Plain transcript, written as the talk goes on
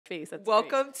face. That's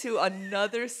Welcome to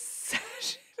another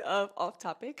session of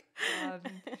offTopiK.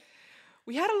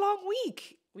 We had a long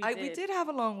week. We did have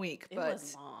a long week, It but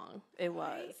was long. It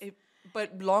was. but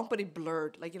it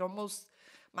blurred. Like it almost,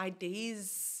 my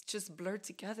days just blurred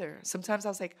together. Sometimes I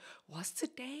was like, "What's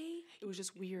today?" It was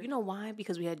just weird. You know why?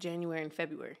 Because we had January and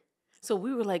February, so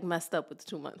we were like messed up with the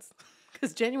 2 months.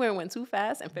 Because January went too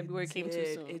fast and February came too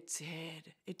soon. It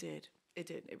did.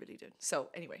 It really did. So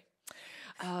anyway,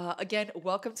 again,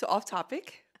 welcome to offTopiK,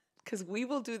 because we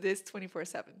will do this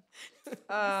 24/7.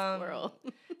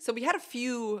 So we had a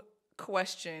few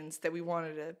questions that we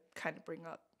wanted to kind of bring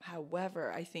up.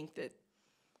 However, I think that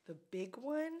the big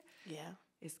one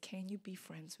is, can you be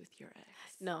friends with your ex?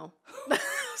 No.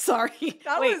 Sorry.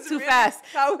 That Wait, was too really- fast.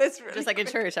 That was really Just like in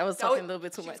quick. church, I was That talking a little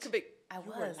bit too she much. You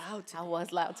were loud today. I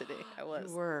was loud today. I was.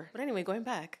 You were. But anyway, going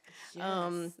back.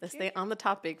 Yes. Let's stay on the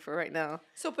topic for right now.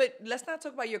 So, but let's not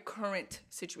talk about your current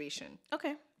situation.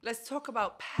 Okay. Let's talk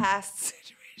about past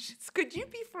situations. Could you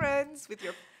be friends with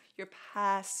your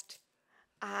past?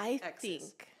 I Exes.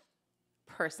 think,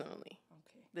 personally,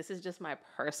 Okay. this is just my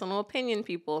personal opinion,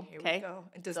 people. Here okay? we go.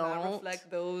 It does not Don't- reflect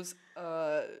those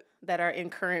That are in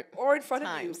current or in front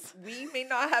times. of you. We may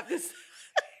not have this.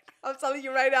 I'm telling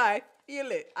you right now, I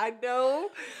feel it. I know.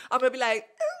 I'm gonna be like,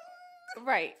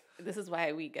 Right. This is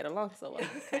why we get along so well,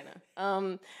 kind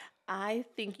of. I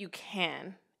think you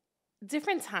can.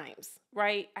 Different times,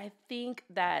 right? I think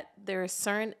that there are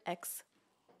certain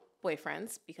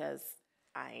ex-boyfriends, because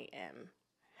I am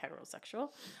heterosexual.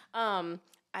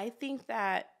 I think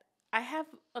that I have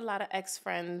a lot of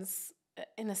ex-friends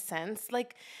in a sense.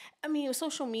 Like, I mean,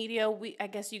 social media, I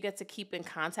guess you get to keep in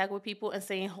contact with people and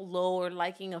saying hello or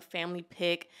liking a family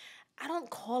pic. I don't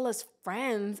call us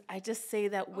friends. I just say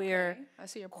that we're I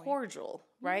see your point. cordial,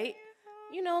 right?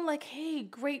 You know, like, hey,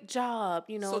 great job,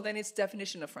 you know. So then it's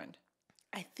definition of friend.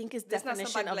 I think it's It's not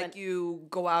definition somebody of like you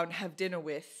go out and have dinner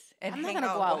with and I'm not hang gonna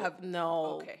out. go and out. have, No,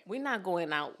 Okay. we're not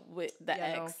going out with the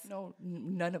Yeah, ex. no,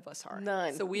 none of us are.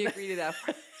 None. So we agree to that.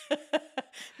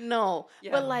 No,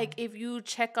 Yeah. but like if you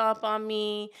check up on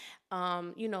me,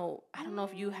 you know, I don't know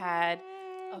if you had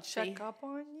a Check fa- up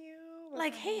on you.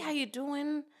 like, hey, how you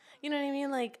doing? You know what I mean?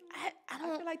 Like, I I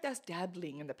don't feel like that's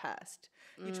dabbling in the past.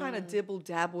 You're trying to dibble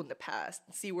dabble in the past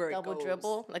and see where double it goes.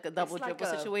 dribble, like a double It's like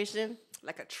dribble a- situation.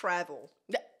 Like a travel.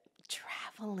 Yeah.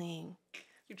 Traveling.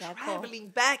 You're That call. traveling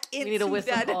back into We need a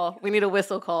whistle that. call. We need a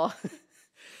whistle call.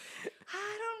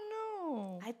 I don't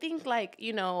know. I think, like,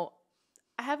 you know,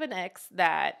 I have an ex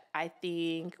that I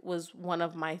think was one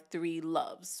of my 3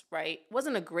 loves, right?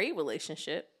 Wasn't a great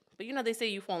relationship, but you know, they say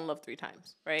you fall in love 3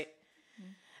 times, right?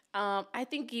 I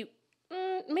think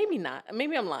maybe not.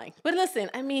 Maybe I'm lying. But listen,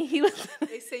 I mean, he was,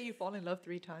 They say you fall in love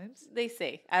 3 times. they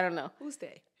say, I don't know. Who's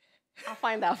they? I'll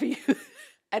find out for you.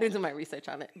 I didn't do my research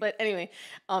on it. But anyway,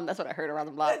 that's what I heard around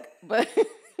the block. But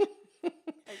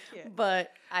I can't.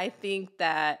 But I think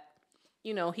that,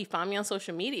 you know, he found me on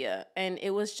social media, and it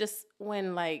was just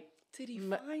when, like, Did he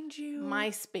find you?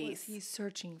 MySpace. Was he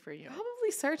searching for you?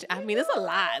 probably search. I mean, it's a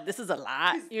lot. This is a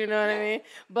lot. You know what I mean?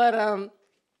 But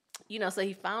you know, so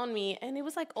he found me, and it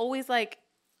was like always like,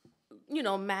 you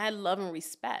know, mad love and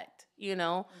respect. You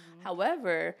know.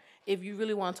 However, if you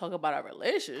really want to talk about our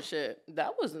relationship,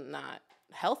 that was not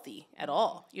healthy at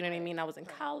all. You know what I mean? I was in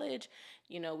college.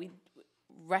 You know, we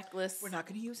reckless. We're not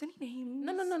going to use any names.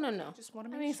 No. Just want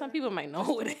to I make mean, sure. some people might know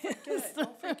who it is.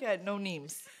 Don't forget, no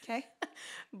names. Okay.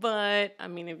 But I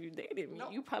mean, if you dated me,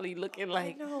 you probably looking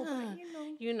like, know, but huh, you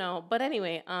know. you know. But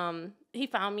anyway, he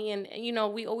found me, and you know,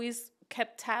 we always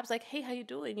kept tabs. Like, hey, how you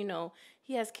doing? You know,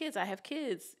 he has kids, I have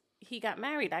kids. He got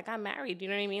married, I got married. You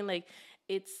know what I mean? Like,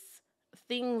 it's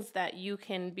things that you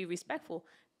can be respectful.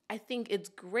 I think it's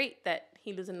great that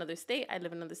he lives in another state, I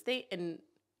live in another state, and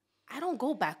I don't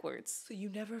go backwards. So you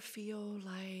never feel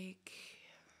like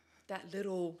that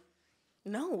little,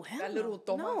 No, hell that no. little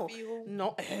toma no. feel?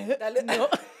 No. That little, No.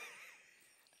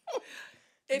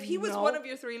 If he was No. one of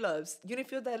your 3 loves, you didn't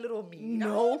feel that little me.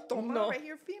 No, Toma no. right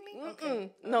here feeling? Okay.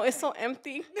 Mm-mm. No, it's so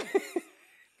empty.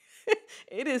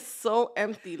 It is so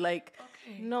empty. Like,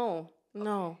 Okay. no.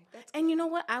 That's And you know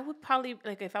what? I would probably,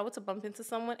 like, if I were to bump into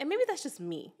someone, and maybe that's just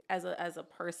me as a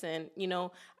person, you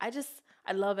know,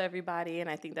 I love everybody, and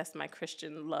I think that's my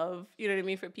Christian love, you know what I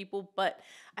mean, for people. But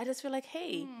I just feel like,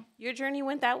 hey, your journey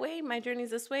went that way, my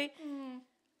journey's this way.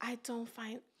 I don't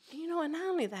find, you know, and not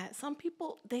only that, some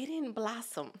people, they didn't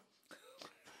blossom.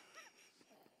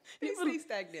 They stay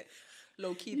stagnant.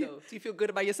 Low key though. Do you feel good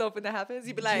about yourself when that happens?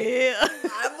 You be like, Yeah.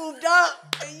 I moved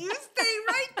up and you stay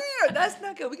right there. That's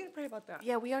not good. We're gonna pray about that.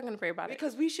 Yeah, we are going to pray about it.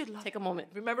 Because we should love. Take a moment.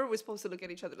 Remember, we're supposed to look at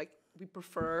each other like we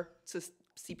prefer to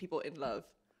see people in love.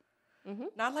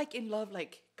 Not like in love,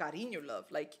 like cariño love.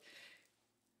 Like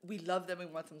we love them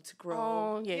and want them to grow.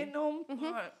 Oh, yeah. You know?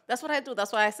 That's what I do.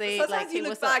 That's why I say, Sometimes like, you hey, look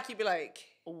what's back, up? you be like,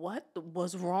 What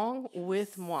was wrong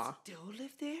with moi? still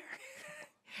live there?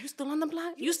 You still on the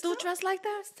block? You still dressed like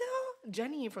that? Still?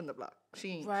 Jenny ain't from the block.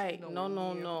 She ain't. Right. She's No, nowhere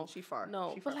no, near. no. She far.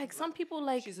 No, She but far like from the some block. people,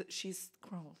 like, She's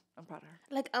grown. I'm proud of her.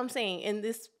 like I'm saying, in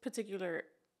this particular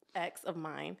ex of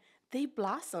mine, they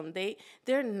blossom.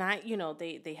 They're not,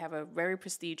 they have a very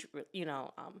prestige,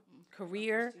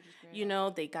 career.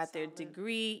 They got their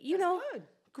degree. Good.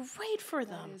 Great for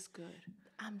them. That is good.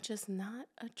 I'm just not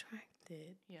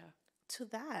attracted Yeah. to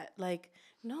that. Like,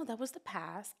 no, that was the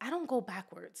past. I don't go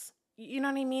backwards. You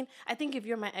know what I mean? I think if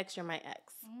you're my ex, you're my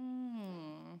ex.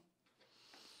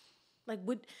 Like,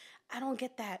 I don't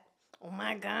get that. Oh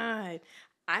my God.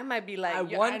 I might be like, I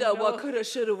wonder what coulda,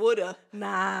 shoulda, woulda.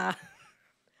 Nah.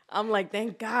 I'm like,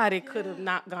 thank God it could have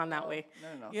not gone that way.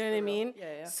 No. You know what I mean?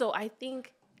 Yeah. So I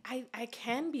think I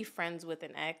can be friends with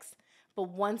an ex, but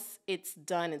once it's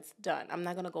done, it's done. I'm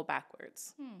not going to go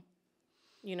backwards.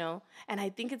 And I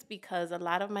think it's because a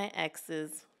lot of my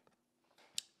exes,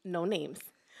 no names,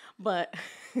 but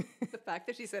The fact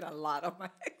that she said a lot of my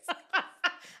ex.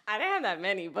 I didn't have that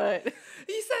many, but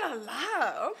You said a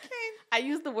lot. Okay. I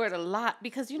use the word a lot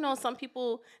because, some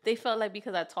people, they felt like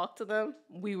because I talked to them,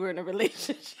 we were in a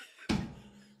relationship.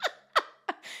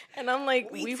 And I'm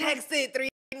like, We texted 3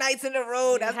 nights in a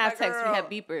row. That's have my text, girl. we have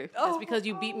beeper. That's because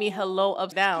you beat me hello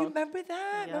up down. You remember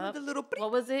that? Remember Yup. the little...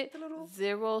 What was it? The little...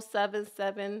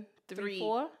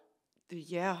 07734.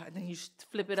 Yeah, and then you...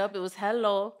 Flip it up. It was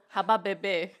hello. How about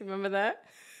bebe? Remember that?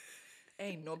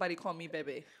 Ain't nobody call me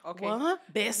bebe. Okay. What?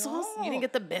 Besos? No. You didn't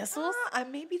get the besos? I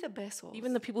may be the besos.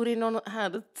 Even the people who didn't know how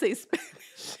to say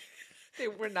Spanish. They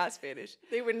were not Spanish.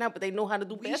 They were not, but they know how to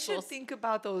do We should besos. think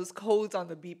about those codes on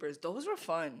the beepers. Those were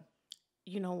fun.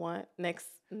 You know what? Next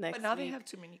But now week. they have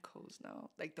too many codes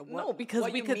now. Like the one. No, because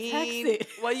what we you could mean, text it.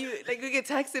 What you like? We could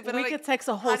text it, but We I'm could like, text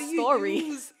a whole how do you story.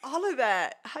 use all of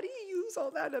that? How do you use all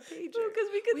that in a pager? Because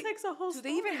we could text a whole Do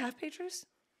story. they even have pagers?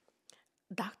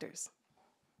 Doctors.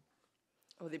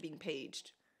 Oh, they're being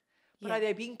paged. But Yeah. are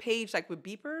they being paged like with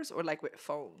beepers or like with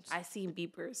phones? I seen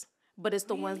beepers, but it's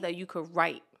the ones that you could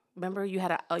write. Remember, you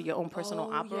had your own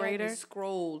personal operator. Yeah,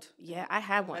 scrolled. Yeah, I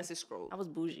had one. Message scrolled. I was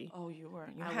bougie. Oh, you were.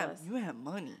 You I had was. you had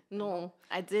money. No,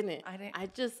 I didn't. I didn't- I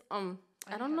just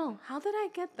I don't know. How did I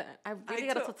get that? I really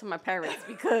gotta don't- talk to my parents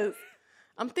because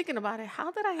I'm thinking about it.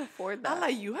 How did I afford that? I'm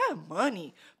like, you have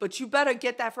money, but you better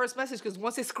get that first message because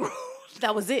once it's scrolled,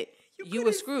 That was it. You were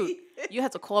couldn't screwed. see it. You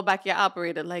had to call back your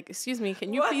operator. Like, excuse me,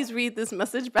 can you What? please read this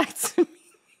message back to me?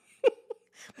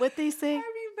 What they say? I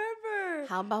remember.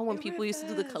 How about when It people went used to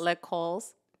do the fast. collect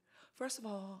calls? First of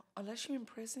all, unless you're in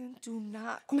prison, do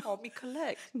not call me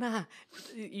collect. Nah,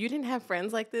 you didn't have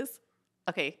friends like this?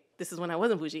 Okay, this is when I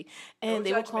wasn't bougie. And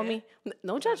they would call me,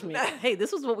 no judgment. Hey,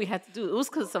 this was what we had to do. It was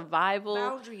because survival.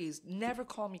 Boundaries. Never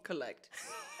call me collect.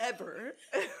 Ever.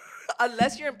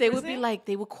 Unless you're in They prison. would be like,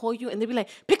 they would call you and they'd be like,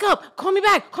 pick up, call me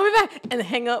back, and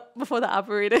hang up before the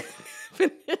operator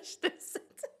finished their sentence.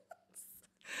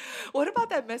 What about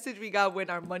that message we got when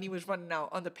our money was running out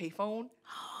on the payphone?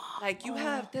 Like, you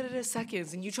have da-da-da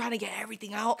seconds and you trying to get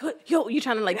everything out. Yo, you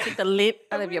trying to like take the lint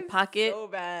out of your It was pocket? So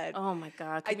bad. Oh my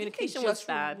God, I think communication was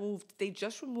bad. They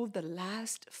just removed the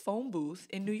last phone booth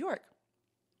in New York.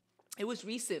 It was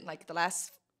recent, like the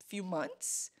last few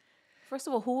months. First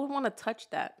of all, who would want to touch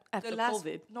that after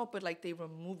COVID? No, but like they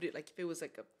removed it. Like if it was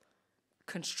like a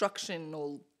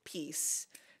constructional piece,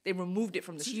 they removed it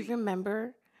from the Do street. you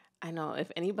remember? I know,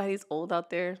 if anybody's old out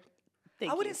there,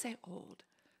 I wouldn't say old.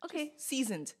 Okay. Just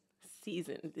seasoned.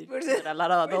 Seasoned. Where's it? A lot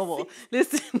of adobo.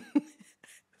 Listen.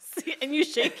 See, and you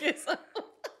shake yourself.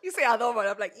 You say adobo, and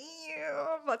I'm like, ew,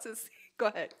 I'm about to say. Go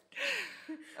ahead.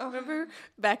 Remember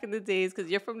back in the days, because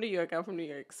you're from New York, I'm from New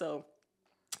York, so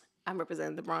I'm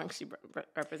representing the Bronx. She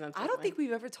represents. I don't think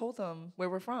we've ever told them where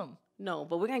we're from. No,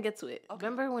 but we're gonna get to it. Okay.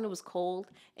 Remember when it was cold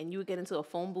and you would get into a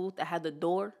phone booth that had the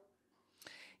door?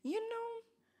 You know,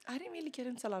 I didn't really get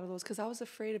into a lot of those because I was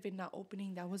afraid of it not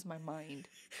opening. That was my mind.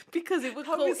 Because it would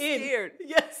I go was in. scared.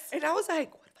 Yes. And I was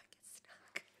like, what if I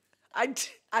get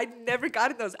stuck? I never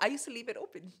got in those. I used to leave it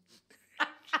open.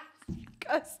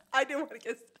 Because I didn't want to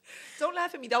get stuck. Don't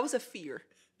laugh at me. That was a fear.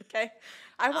 Okay?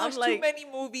 I watched too many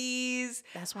movies.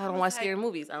 That's why I don't watch scary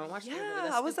movies. I don't watch scary movies.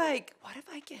 Yeah, I was like, what if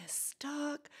I get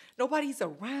stuck? Nobody's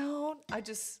around.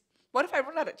 What if I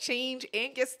run out of change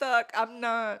and get stuck? I'm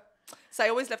not. So I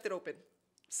always left it open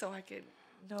so I could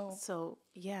know. So,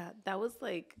 yeah, that was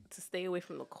like to stay away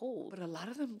from the cold. But a lot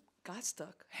of them got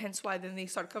stuck. Hence why then they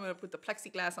started coming up with the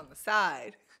plexiglass on the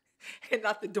side. and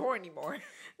not the door anymore.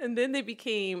 And then they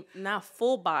became not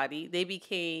full body, they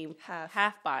became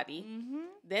half body.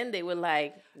 Then they were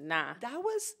like, nah.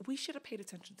 We should have paid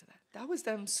attention to that. That was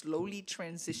them slowly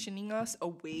transitioning us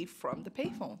away from the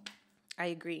payphone. I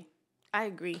agree.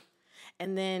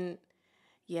 And then,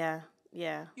 yeah.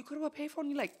 You could have a payphone,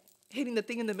 you like hitting the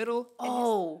thing in the middle.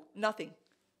 Oh. Nothing.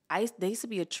 There used to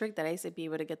be a trick that I used to be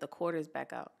able to get the quarters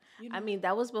back out. I mean,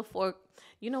 that was before.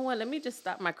 You know what? Let me just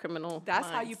stop my criminal. That's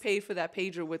how you paid for that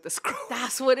pager with the scroll.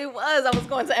 That's what it was. I was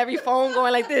going to every phone,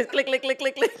 going like this, click, click, click,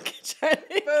 click, click.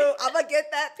 Boo, I'm gonna get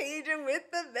that pager with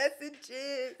the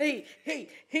messages. Hey,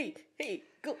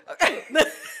 go. It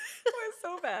was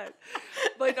so bad.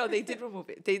 But no, they did remove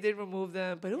it. They did remove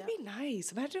them. But it would be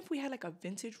nice. Imagine if we had like a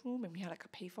vintage room and we had like a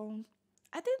payphone.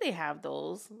 I think they have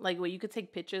those, like where you could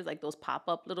take pictures, like those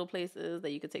pop-up little places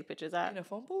that you could take pictures at. In a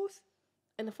phone booth?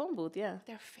 In the phone booth, yeah.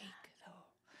 They're fake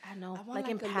though. I know. I Like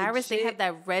in a Paris, they have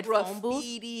that red phone booth.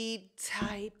 Graffiti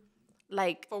type.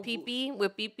 Like pee-pee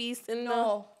with pee-pees in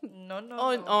No.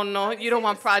 Oh no, you don't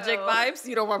want project vibes?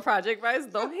 You don't want project vibes?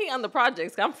 Don't hate on the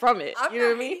projects. I'm from it. I'm you know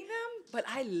not what I mean? hating them, but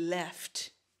I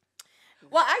left.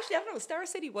 Well, actually, I don't know. Star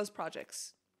City was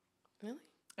projects. Really?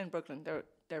 In Brooklyn,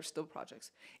 they're still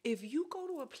projects. If you go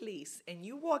to a place and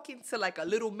you walk into like a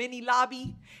little mini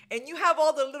lobby and you have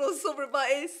all the little silver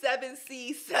buttons,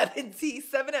 7C, 7T,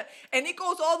 7F, and it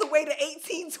goes all the way to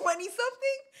 1820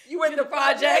 something, you in the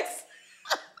projects.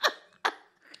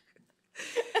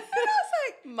 And I was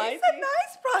like, it's a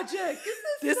nice project.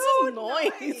 This is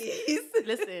noise.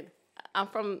 Listen, I'm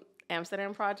from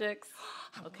Amsterdam projects.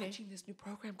 I'm watching this new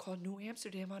program called New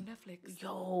Amsterdam on Netflix.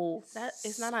 Yo,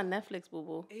 it's not on Netflix, boo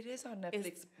boo. It is on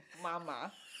Netflix,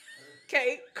 mama.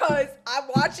 Okay, cause I'm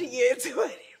watching it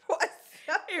 24/7.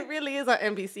 It really is on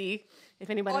NBC. If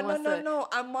anybody wants to. No.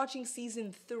 I'm watching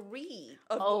season 3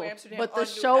 of New Amsterdam. But the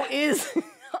show is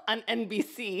on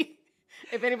NBC.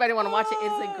 If anybody want to watch it,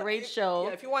 it's a great show.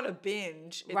 Yeah, if you want to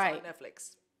binge, it's on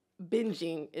Netflix.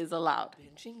 Binging is allowed.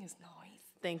 Binging is nice.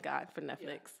 Thank God for Netflix.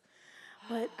 Yeah.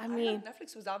 But I mean,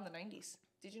 Netflix was out in the 90s.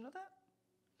 Did you know that?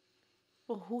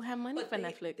 Well, who had money for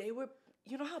Netflix? They were.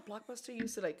 You know how Blockbuster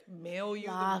used to like mail you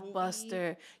Blockbuster.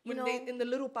 The movie? You know, in the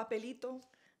little papelito,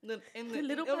 the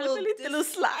little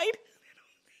slide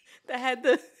that had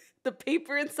the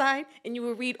paper inside, and you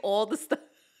would read all the stuff.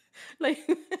 Like,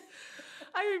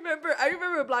 I remember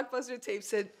a Blockbuster tape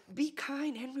said, "Be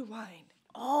kind and rewind."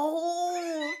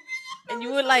 Oh. And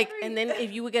you would and then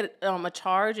if you would get a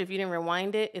charge if you didn't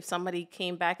rewind it, if somebody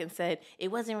came back and said, it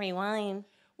wasn't rewind.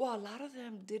 Well, a lot of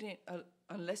them didn't,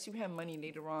 unless you have money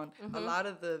later on, a lot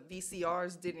of the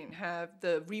VCRs didn't have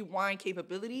the rewind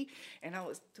capability, and I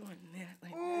was doing that,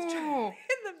 like, in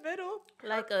the middle.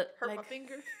 Hurt my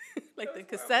finger. Like the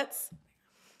cassettes.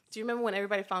 Do you remember when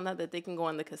everybody found out that they can go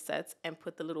on the cassettes and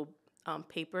put the little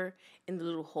paper in the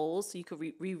little holes so you could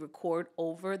re-record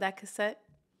over that cassette?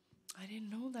 I didn't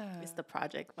know that. It's the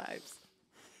project vibes.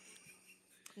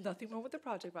 Nothing wrong with the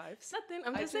project vibes. Nothing.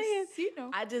 I'm just saying. You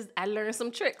know. I learned some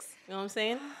tricks. You know what I'm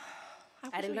saying?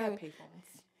 I didn't learn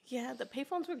payphones. Yeah, the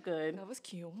payphones were good. That was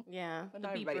cute. Yeah, but the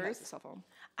not beepers. Everybody has a cell phone.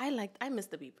 I miss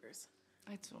the beepers.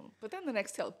 I too. But then the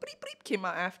Nextel beep beep came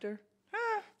out after.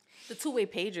 The two-way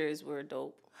pagers were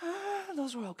dope.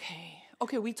 Those were okay.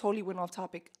 Okay, we totally went off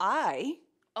topic.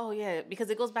 Oh yeah, because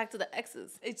it goes back to the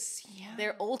exes.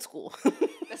 They're old school,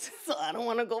 so I don't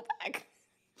want to go back.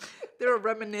 They're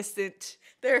reminiscent.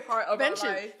 They're part of vintage.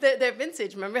 Our life. They're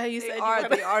vintage. Remember how you said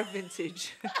they are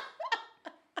vintage.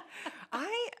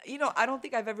 I don't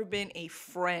think I've ever been a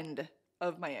friend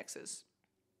of my exes.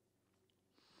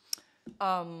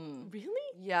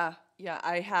 Really? Yeah,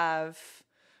 I have.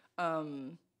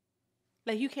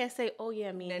 Like you can't say, "Oh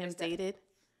yeah, me and him dated."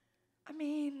 I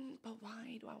mean, but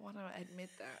why do I want to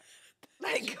admit that?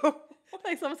 Like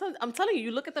sometimes I'm telling you,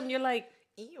 you look at them, you're like,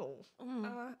 ew.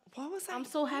 What was I? I'm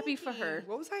so happy for her.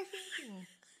 What was I thinking?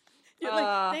 You're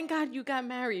like, thank God you got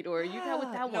married, or you got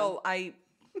with that one. No, I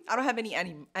don't have any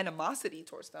animosity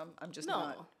towards them. I'm just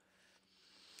not.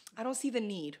 I don't see the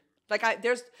need. Like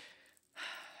there's.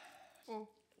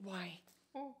 Why?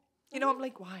 You know, I'm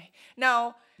like, why?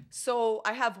 Now, so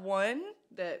I have one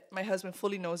that my husband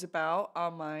fully knows about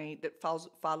that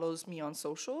follows me on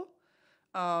social.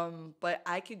 But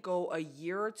I could go a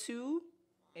year or two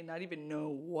and not even know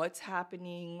what's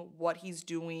happening, what he's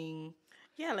doing.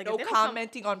 Yeah, like no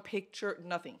commenting on picture,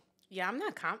 nothing. Yeah, I'm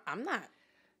not.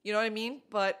 You know what I mean?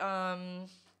 But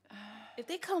if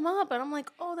they come up and I'm like,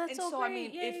 oh, that's so great. I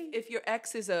mean, if your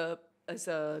ex is a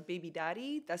baby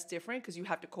daddy, that's different because you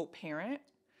have to co-parent.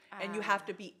 And you have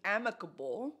to be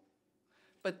amicable,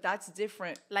 but that's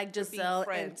different. Like Giselle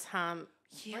and Tom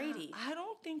Brady. I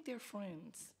don't think they're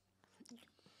friends.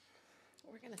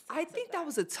 we're gonna say. I think that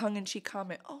was a tongue-in-cheek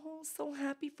comment. Oh, so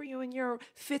happy for you in your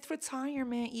 5th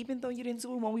retirement, even though you didn't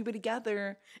do it when we were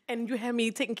together. And you had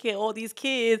me taking care of all these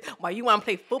kids while you want to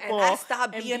play football. And I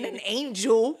stopped being an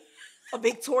angel, a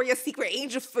Victoria's Secret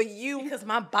angel for you. because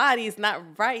my body is not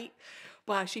right.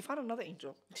 But she found another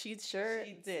angel. She sure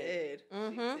She did. did.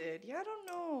 She did. Yeah, I don't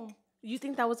know. You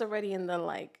think that was already in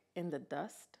the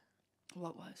dust?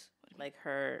 What was? Like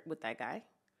her with that guy?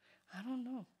 I don't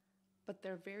know. But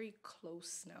they're very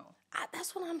close now.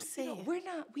 That's what I'm saying.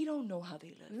 We don't know how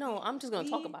they live. No, I'm just gonna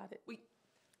talk about it. We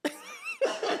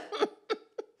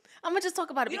I'm gonna just talk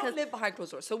about it because don't live behind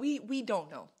closed doors, so we don't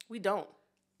know. we don't.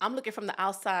 I'm looking from the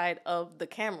outside of the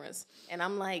cameras, and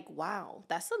I'm like, wow,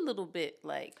 that's a little bit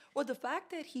like. Well, the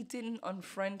fact that he didn't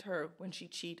unfriend her when she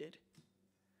cheated,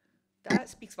 that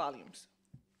speaks volumes.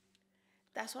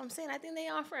 That's what I'm saying. I think they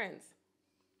are friends.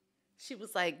 She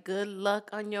was like, good luck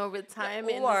on your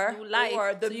retirement in Or- this new life,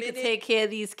 or the so you can minute- take care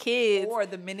of these kids. Or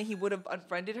the minute he would have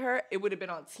unfriended her, it would have been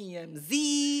on TMZ.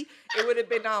 It would have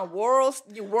been on World.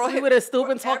 We would have still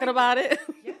been talking about it.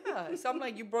 Yeah. So I'm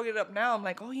like, you brought it up now. I'm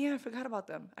like, oh yeah, I forgot about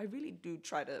them. I really do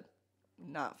try to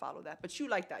not follow that. But you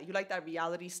like that. You like that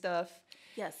reality stuff.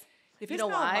 Yes. If You it's know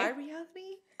not why? my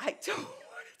reality, I don't want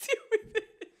to deal with it.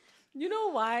 You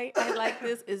know why I like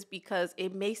this is because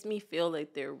it makes me feel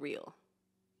like they're real.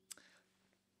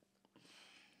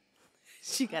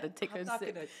 She got to take her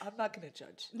sip. I'm not gonna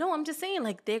judge. No, I'm just saying,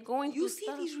 like, they're going You through see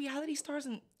stuff. these reality stars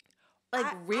and Like,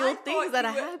 I real thought things that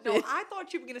you are were- happening. No, I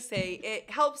thought you were gonna say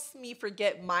it helps me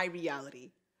forget my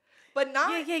reality, but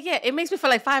not. Yeah. It makes me for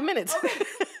like 5 minutes.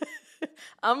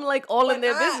 I'm like all But in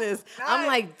their not- business. not- I'm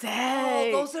like,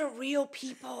 dang. Oh, those are real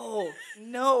people.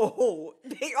 No,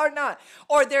 they are not.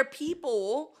 Or they're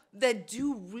people that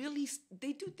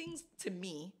they do things to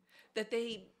me that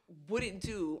they wouldn't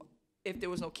do if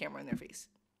there was no camera in their face.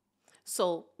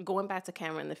 So going back to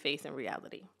camera in the face and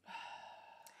reality.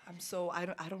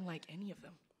 I don't like any of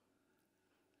them.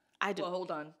 I do. Well,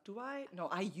 hold on. Do I? No,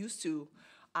 I used to.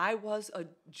 I was a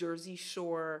Jersey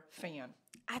Shore fan.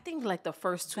 I think like the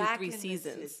first Back 3 in the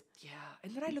seasons. Yeah.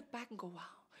 And then I look back and go, wow,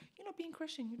 being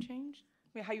Christian, you changed.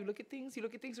 I mean, how you look at things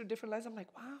with different lens. I'm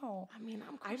like, wow. I mean,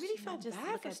 I really Christian, felt just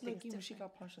bad look for at things Snooki when she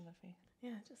different. got punched in the face.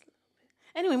 Yeah, just a little bit.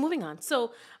 Anyway, moving on.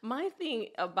 So my thing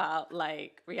about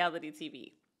like reality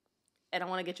TV, and I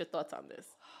want to get your thoughts on this.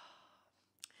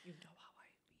 You know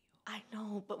how I feel.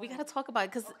 I know, but we got to talk about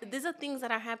it because these are things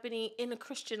that are happening in a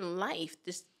Christian life,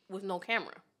 just with no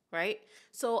camera, right?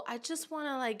 So I just want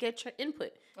to like get your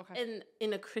input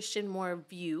in a Christian more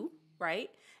view, right?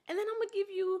 And then I'm gonna give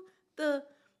you the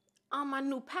on my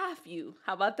new path view.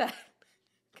 How about that?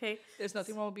 Okay. There's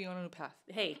nothing wrong with being on a new path.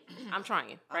 Hey, I'm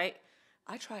trying, right?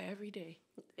 I try every day.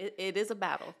 It is a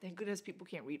battle. Thank goodness people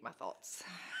can't read my thoughts.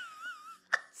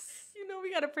 You know,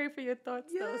 we gotta pray for your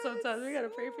thoughts though. Sometimes we gotta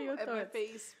pray for your And my thoughts.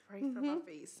 face, pray for my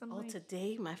face. I'm Oh, like,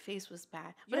 today my face was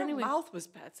bad. But your anyway, mouth was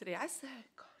bad today. I said,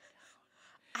 calm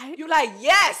down. I You're like,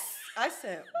 yes. I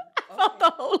said, felt the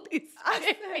Holy I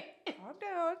Spirit. said, calm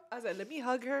down. I said, let me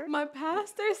hug her. My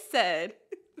pastor said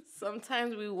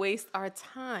sometimes we waste our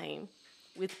time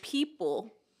with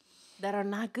people that are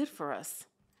not good for us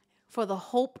for the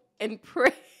hope and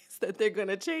praise that they're going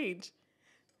to change.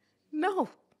 No,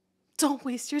 don't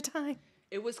waste your time.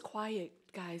 It was quiet,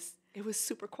 guys. It was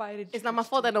super quiet. It's not my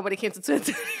fault that nobody came to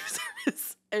 2:30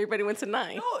 service. Everybody went to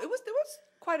 9. No, there was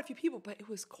quite a few people, but it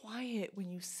was quiet when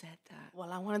you said that.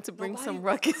 Well, I wanted to bring Nobody some was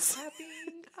ruckus.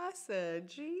 clapping. I said,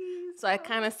 geez. So I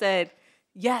kind of said,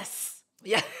 yes.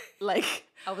 Yeah. Like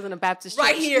I was in a Baptist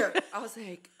Right church. here. I was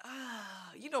like,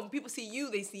 when people see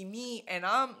you, they see me, and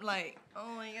I'm like,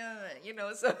 oh my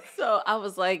God, so. So I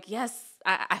was like, yes,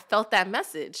 I felt that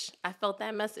message.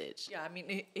 Yeah, I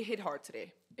mean, it hit hard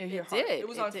today. It hit hard. did. It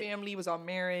was It on did. family, it was on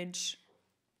marriage,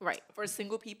 Right. for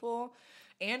single people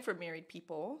and for married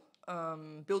people.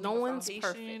 Building No a one's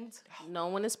foundation. perfect. No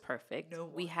one is perfect. No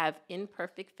We one. have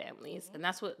imperfect families, and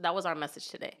that was our message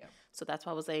today. So that's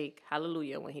why I was like,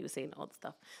 hallelujah, when he was saying all the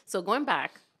stuff. So going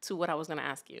back to what I was going to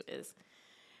ask you is,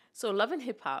 so Love and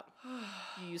Hip Hop,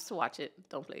 you used to watch it.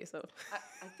 Don't play so.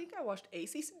 I think I watched a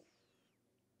season.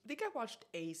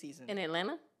 In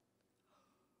Atlanta?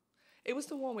 It was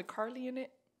the one with Carly in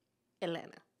it.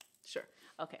 Atlanta. Sure.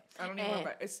 Okay. I don't even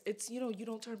remember. It's you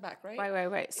don't turn back, right?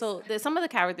 Right. So there's some of the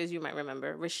characters you might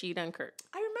remember. Rashida and Kurt.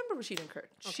 I remember Rashida and Kurt.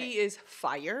 She is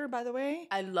fire, by the way.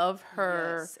 I love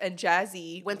her. Yes. And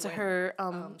Jazzy Went to her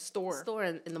store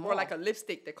in the mall. or like a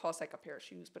lipstick that cost like a pair of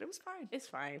shoes, but it was fine. It's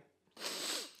fine.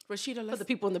 Rashida, For the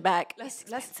people in the back. let's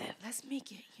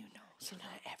make it, so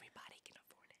that everybody can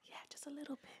afford it. Yeah, just a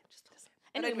little bit.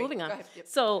 Anyway, anyway, moving on. go ahead. Yep.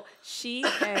 So she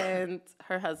and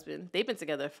her husband, they've been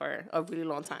together for a really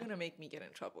long You're time. gonna make me get in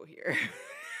trouble here.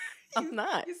 I'm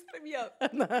not. You set me up.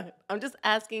 I'm not. I'm just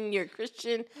asking your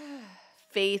Christian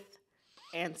faith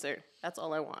answer. That's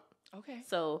all I want. Okay.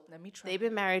 So Let me try. they've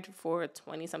been married for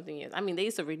 20 something years. I mean, they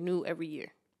used to renew every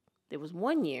year. There was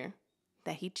 1 year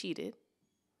that he cheated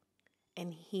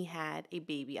and he had a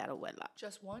baby out of wedlock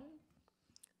Just one?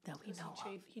 that we know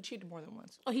of. He cheated more than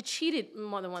once. Oh, he cheated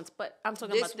more than once, but I'm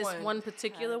talking about this one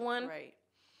particular one. Right.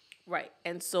 Right.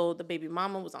 And so the baby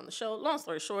mama was on the show. Long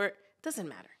story short, doesn't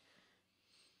matter.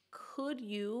 Could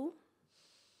you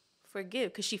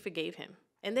forgive? Because she forgave him.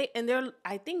 And they're,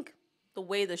 I think the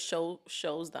way the show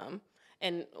shows them,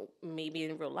 and maybe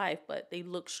in real life, but they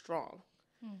look strong.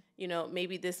 You know,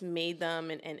 maybe this made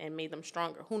them and made them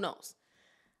stronger. Who knows?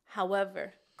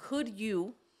 However, could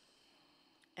you,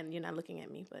 and you're not looking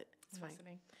at me, but it's fine.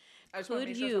 Listening. I just want to Could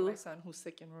make sure it's you- not my son who's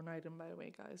sick in Rhode Island, by the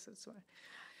way, guys. That's why.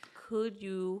 Could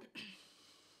you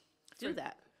do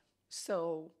that?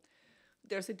 So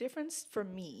there's a difference for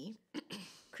me.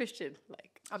 Christian,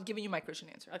 like. I'm giving you my Christian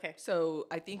answer. Okay. So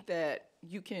I think that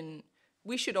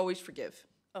we should always forgive.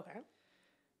 Okay.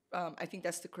 I think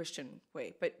that's the Christian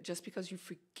way. But just because you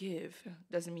forgive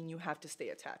doesn't mean you have to stay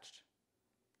attached.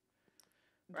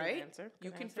 Good Right? answer. You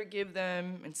Good can answer. forgive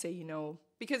them and say, you know,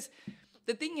 because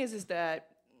the thing is that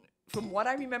from what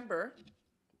I remember,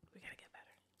 We gotta get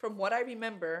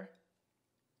better.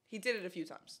 he did it a few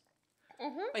times.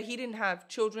 But he didn't have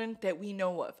children that we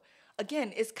know of.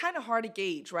 Again, it's kind of hard to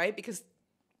gauge, right? Because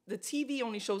the TV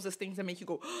only shows us things that make you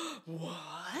go, what?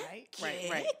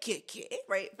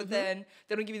 Right? But then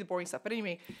they don't give you the boring stuff. But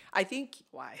anyway, I think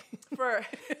Why?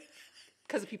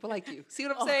 because of people like you. See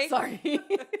what I'm saying? Sorry.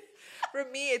 For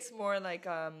me, it's more like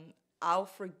I'll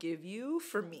forgive you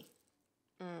for me.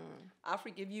 I'll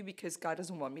forgive you because God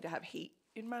doesn't want me to have hate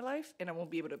in my life and I won't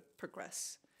be able to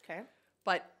progress. Okay.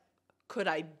 But could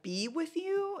I be with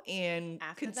you and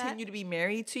After continue to be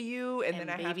married to you and then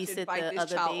I have to babysit invite the this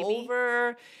other child baby?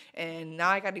 over and now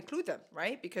I got to include them,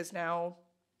 right? Because now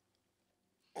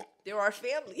they're our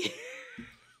family.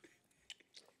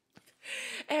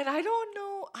 And I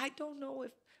don't know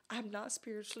if I'm not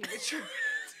spiritually mature.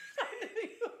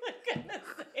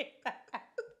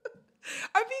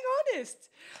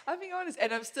 I'm being honest.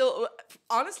 And I'm still,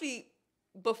 honestly,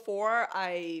 before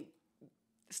I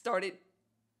started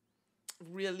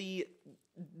really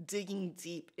digging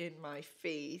deep in my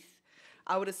faith,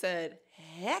 I would have said,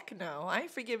 heck no, I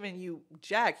ain't forgiving you,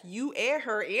 Jack. You and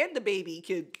her and the baby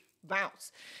could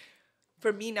bounce.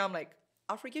 For me now, I'm like,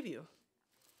 I'll forgive you.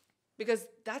 Because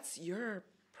that's your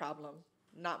problem,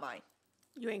 not mine.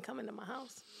 You ain't coming to my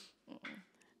house.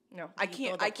 No, I Dito,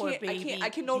 can't. the I poor can't. I baby, can't. I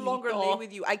can no longer Dito. live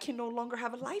with you. I can no longer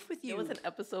have a life with you. There was an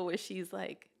episode where she's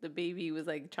like, the baby was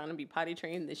like trying to be potty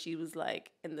trained, and she was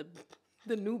like, and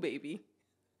the new baby,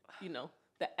 you know,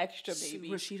 the extra baby.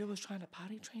 Rashida was trying to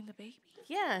potty train the baby.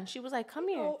 Yeah, and she was like, come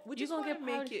here. Oh, we just gonna want to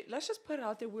make potty-" it. Let's just put it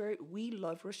out there where we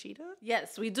love Rashida.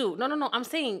 Yes, we do. No. I'm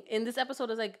saying in this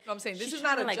episode, it's like, No, I'm saying this she's is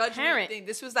not a trying to, judgment parent. thing.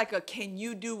 This was like a can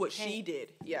you do what she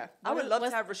did? Yeah. I What would is- love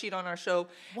what's- to have Rashida on our show.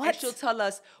 What? And she'll tell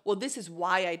us, well, this is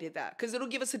why I did that. Because it'll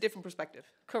give us a different perspective.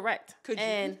 Correct. Could you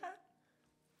and do that?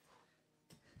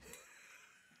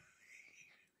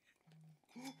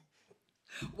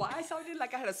 Why I sounded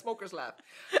like I had a smoker's laugh.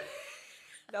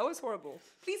 That was horrible.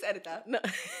 Please edit that. No,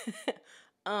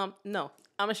 no.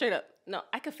 I'm gonna straight up. No,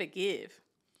 I could forgive,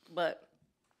 but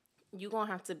you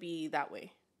gonna have to be that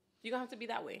way. You're gonna have to be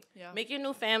that way. Yeah. Make your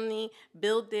new family,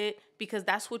 build it, because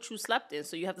that's what you slept in.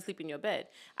 So you have to sleep in your bed.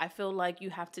 I feel like you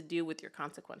have to deal with your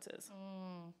consequences.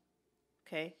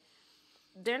 Okay?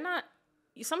 They're not,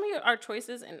 some of our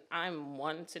choices, and I'm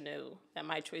one to know that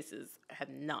my choices have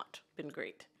not been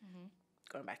great.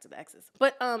 Going back to the exes.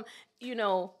 But, you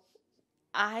know,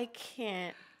 I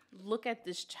can't look at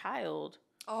this child,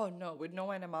 Oh no, with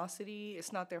no animosity,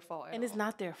 it's not their fault. and it's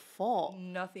not their fault.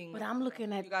 nothing. But I'm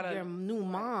looking at You gotta- your new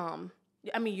mom.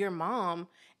 I mean, your mom,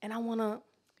 and I want to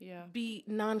Yeah. be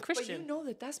But non-Christian you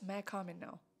know that's mad common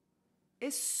now.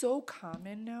 It's so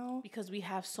common now. because we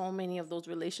have so many of those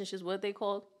relationships. What are they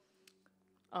called?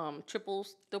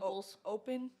 Triples, triples.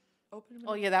 Open.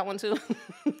 Oh yeah, that one too.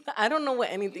 I don't know what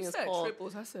anything You is said called.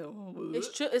 triples. I said, oh,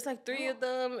 It's like three of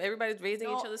them. Everybody's raising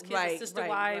each other's kids, right, the sister right,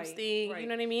 wives right, thing. right. You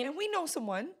know what I mean? And we know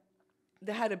someone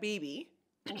that had a baby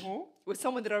with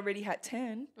someone that already had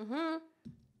 10.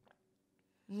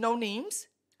 No names.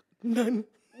 None.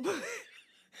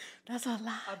 That's a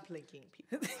lot. I'm blinking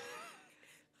people.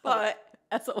 But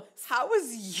That's a how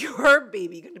is your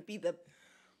baby going to be the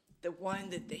one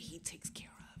that he takes care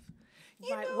of?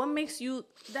 You right. know? What makes you?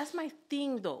 That's my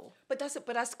thing, though. But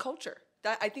that's culture.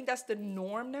 I think that's the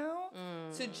norm now.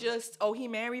 To just, oh, he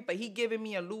married, but he giving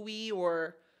me a Louis,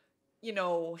 or, you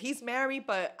know, he's married,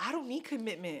 but I don't need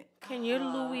commitment. Can your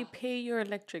Louis pay your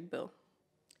electric bill?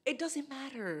 It doesn't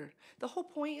matter. The whole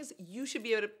point is you should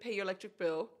be able to pay your electric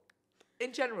bill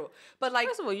in general. But like,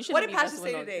 First of all, you what shouldn't did be Pastor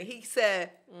messing say with no- today? He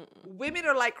said, women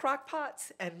are like crock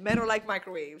pots and men are like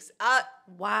microwaves.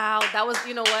 Wow, that was,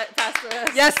 you know what, Pastor?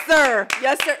 Yes, sir.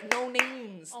 Yes, sir. No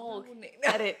names. Oh, no names.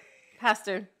 edit.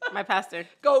 Pastor, my pastor.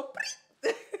 Go.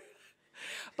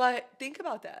 But think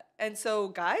about that. And so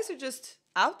guys are just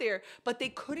out there, but they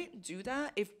couldn't do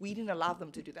that if we didn't allow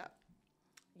them to do that.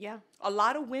 Yeah. A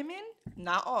lot of women,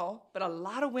 not all, but a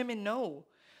lot of women know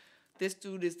this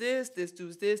dude is this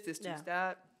dude's this dude's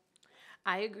that.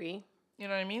 I agree. You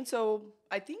know what I mean? So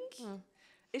I think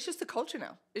it's just a culture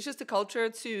now. It's just a culture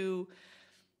to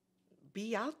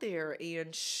be out there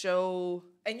and show,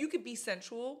 and you could be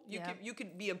sensual. You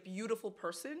could be a beautiful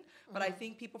person, but I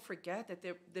think people forget that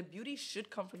the beauty should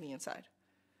come from the inside.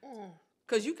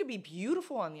 Because you could be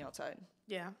beautiful on the outside.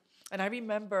 Yeah. And I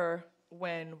remember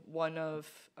when one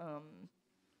of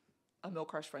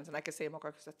Amilcar's friends, and I can say Amilcar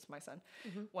because that's my son,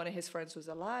 one of his friends was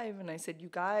alive, and I said, you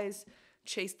guys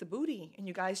chase the booty, and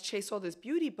you guys chase all this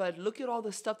beauty, but look at all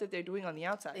the stuff that they're doing on the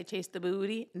outside. They chase the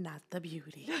booty, not the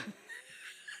beauty.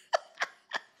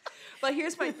 But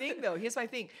here's my thing, though. Here's my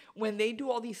thing. When they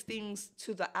do all these things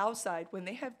to the outside, when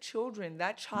they have children,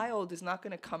 that child is not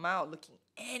going to come out looking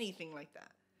anything like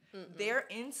that. Their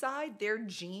inside, their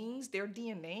genes, their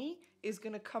DNA is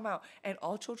going to come out. And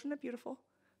all children are beautiful.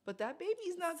 But that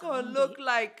baby's not going to look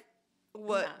like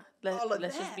what? Nah.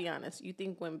 Let's just be honest. You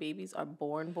think when babies are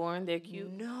born, they're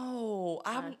cute? No.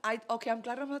 I'm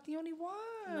glad I'm not the only one.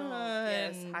 No.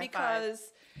 Yes.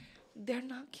 Because they're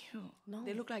not cute. No.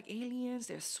 They look like aliens.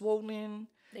 They're swollen.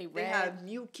 They have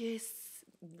mucus,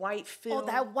 white film. Oh,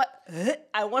 that what?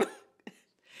 I want to.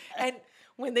 And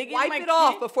when they gave wipe my it kid,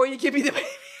 off before you give me the baby.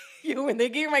 when they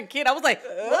gave my kid, I was like,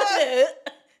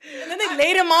 what? And then they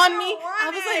laid him on me. I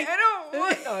was like, I don't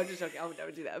want. No, I'm just joking. I would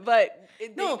never do that. But they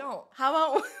don't.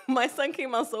 How about my son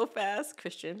came out so fast,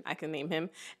 Christian, I can name him,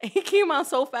 and he came out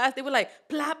so fast, they were like,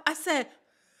 plop. I said,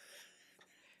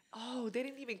 oh, they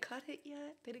didn't even cut it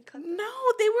yet? They didn't cut it? no,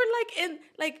 they were like in,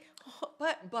 like,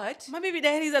 But my baby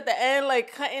daddy's at the end,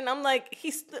 like, cutting. I'm like,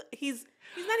 he's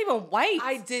not even white.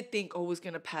 I did think O was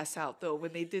going to pass out, though,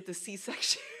 when they did the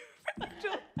C-section.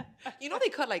 You know, they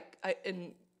cut, like,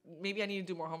 and maybe I need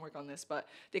to do more homework on this, but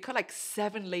they cut, like,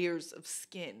 7 layers of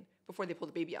skin before they pull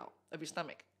the baby out of your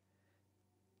stomach.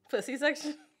 For a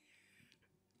C-section?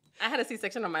 I had a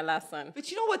C-section on my last son. But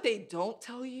you know what they don't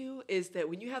tell you is that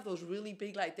when you have those really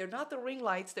big lights, they're not the ring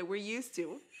lights that we're used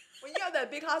to. When you have that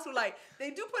big hospital light,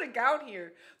 they do put a gown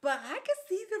here, but I can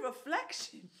see the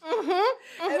reflection.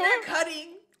 And they're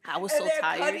cutting. I was so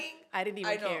tired. I didn't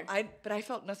even care. But I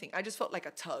felt nothing. I just felt like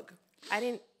a tug. I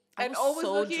didn't. And O was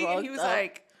looking, and he was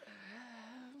like,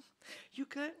 "You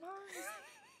good, Mom?"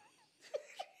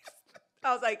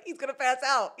 I was like, "He's gonna pass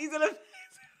out. He's gonna."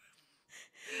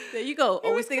 There you go.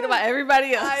 Always thinking about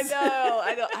everybody else. I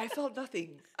know. I felt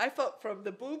nothing. I felt from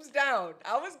the boobs down.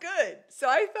 I was good. So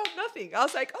I felt nothing. I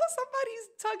was like, oh, somebody's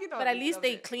tugging on me. But at least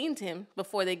they cleaned him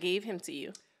before they gave him to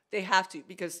you. They have to,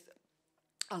 because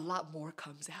a lot more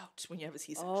comes out when you have a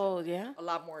C-section. Oh, yeah? A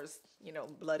lot more,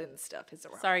 blood and stuff is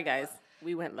around. Sorry, guys.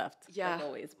 We went left. Yeah. Like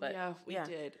always. But yeah, we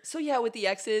did. So, yeah, with the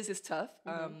exes, it's tough.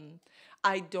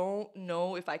 I don't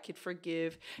know if I could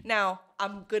forgive. Now,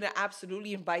 I'm going to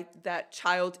absolutely invite that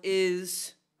child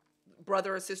is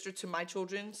brother or sister to my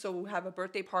children. So we'll have a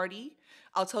birthday party.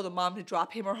 I'll tell the mom to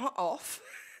drop him or her off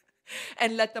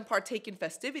and let them partake in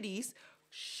festivities.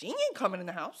 She ain't coming in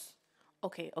the house.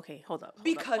 Okay, hold up.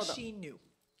 Because she knew.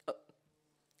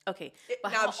 Okay,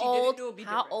 but now, if she didn't do it, be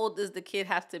how different. old does the kid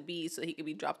have to be so he could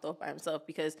be dropped off by himself?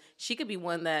 Because she could be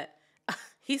one that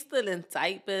he's still in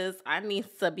diapers. I need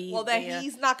to be well, then there.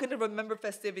 he's not going to remember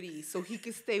festivities, so he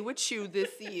can stay with you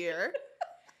this year.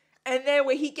 And then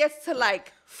when he gets to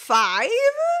like 5,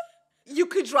 you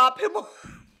could drop him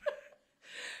off.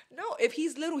 No, if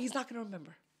he's little, he's not going to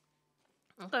remember.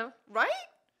 Okay. Right?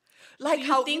 Like you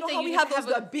how, think that how you we have have to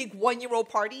those have a- big 1-year-old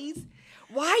parties?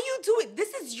 Why are you doing?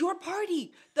 This is your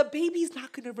party. The baby's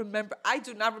not going to remember. I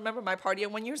do not remember my party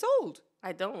at 1 year old.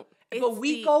 I don't. But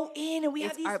we go in and we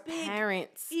have It's these our big,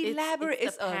 parents. elaborate.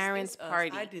 It's the us. parents' It's us.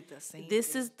 party. I did the same This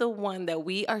thing. is the one that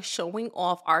we are showing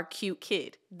off our cute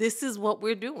kid. This is what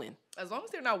we're doing. As long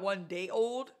as they're not 1 day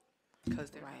old,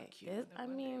 because they're not cute. I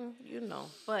mean,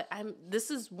 but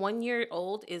this is 1 year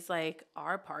old is like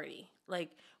our party.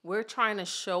 Like we're trying to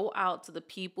show out to the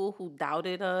people who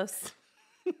doubted us.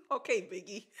 Okay,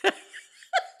 Biggie.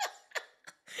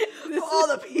 For all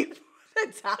the people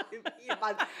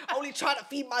Only trying to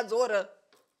feed my daughter.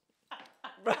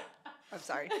 I'm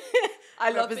sorry.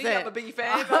 I love Biggie. I'm a Biggie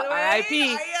fan. By the way. R.I.P.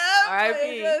 I am.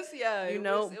 R.I.P. Yeah, You it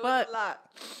know, was but a lot.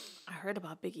 I heard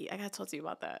about Biggie. I gotta talk to you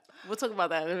about that. We'll talk about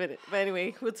that in a minute. But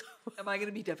anyway, Am I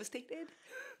gonna be devastated?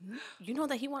 you know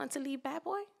that he wanted to leave Bad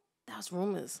Boy? That was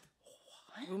rumors.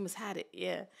 What? Rumors had it,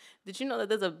 yeah. Did you know that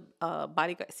there's a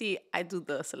bodyguard? See, I do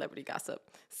the celebrity gossip.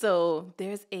 So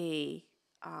there's a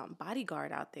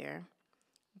bodyguard out there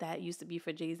that used to be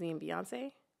for Jay-Z and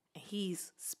Beyonce, and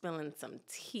he's spilling some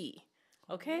tea.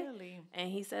 Okay? Really? And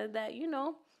he said that,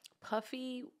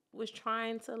 Puffy was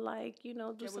trying to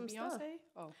do some stuff. Beyonce?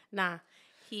 Oh. Nah.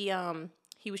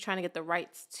 He was trying to get the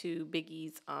rights to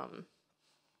Biggie's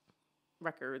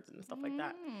records and stuff like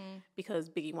that because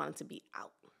Biggie wanted to be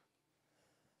out.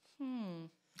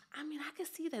 I mean, I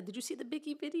could see that. Did you see the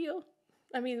Biggie video?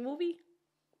 Movie?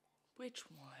 Which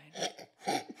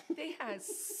one? They had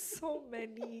so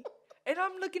many. And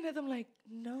I'm looking at them like,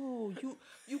 no,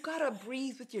 you gotta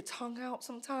breathe with your tongue out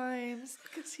sometimes.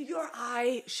 Your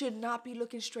eye should not be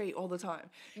looking straight all the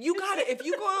time. You gotta, if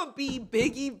you're gonna be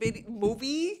Biggie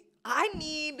movie, I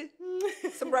need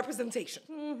some representation.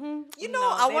 You know,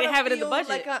 I want to have it in the budget.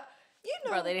 Like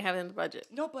Bro, they didn't have it in the budget.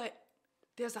 No, but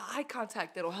there's an eye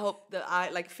contact that'll help the eye,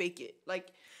 fake it.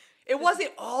 It wasn't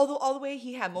all the way.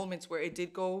 He had moments where it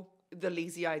did go. The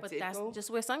lazy eye did go. But just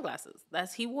wear sunglasses.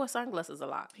 He wore sunglasses a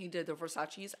lot. He did the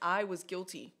Versace's. I was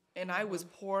guilty. And I was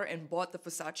poor and bought the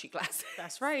Versace glasses.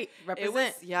 That's right.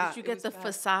 Represent. Did you get the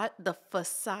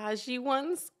Versace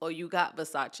ones or you got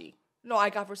Versace? No, I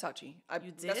got Versace. You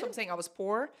did? That's what I'm saying. I was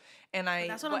poor and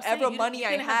whatever money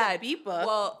I had.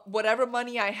 Well, whatever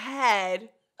money I had,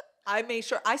 I made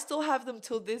sure. I still have them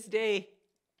till this day.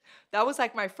 That was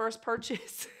my first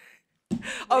purchase.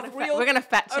 We're gonna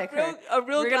fact check her.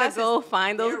 We're gonna go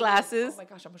find those glasses. Oh my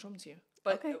gosh, I'm gonna show them to you.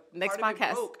 But okay, next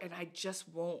podcast. And I just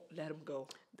won't let them go.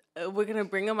 We're gonna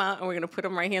bring them out and we're gonna put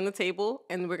them right here on the table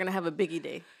and we're gonna have a Biggie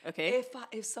day. Okay.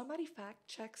 If somebody fact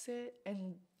checks it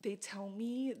and they tell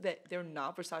me that they're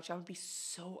not Versace, I would be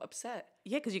so upset.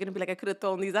 Yeah, because you're gonna be like, I could have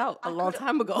thrown these out a long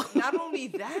time ago. Not only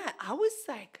that, I was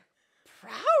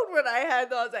proud when I had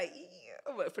those. I was like,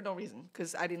 yeah, but for no reason,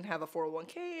 because I didn't have a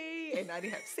 401k and I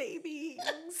didn't have savings.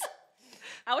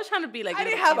 I was trying to be like I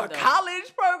didn't have a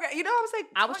college program. You know, I was like,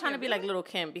 I was trying to be like Little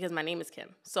Kim because my name is Kim.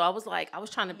 So I was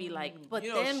trying to be like, but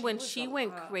then when she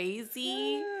went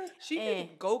crazy, she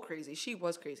didn't go crazy. She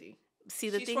was crazy.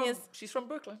 See, the thing is, she's from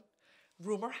Brooklyn.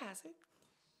 Rumor has it.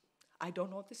 I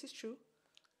don't know if this is true.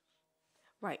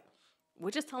 Right.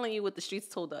 We're just telling you what the streets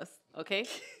told us. Okay.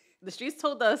 The streets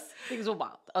told us things were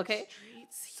wild. Okay.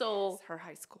 So her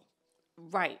high school.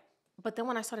 Right. But then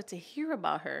when I started to hear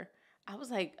about her, I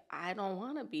was like, I don't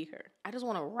want to be her. I just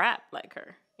want to rap like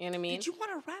her. You know what I mean? Did you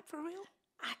want to rap for real?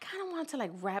 I kind of wanted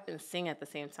to rap and sing at the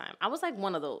same time. I was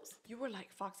one of those. You were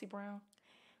like Foxy Brown?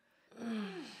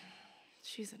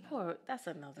 She's another. That's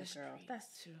another girl.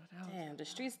 That's true. Damn, the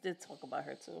streets did talk about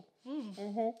her too.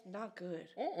 Not good.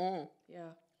 Yeah.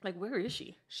 Where is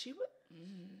she? She would.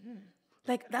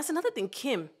 That's another thing.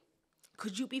 Kim,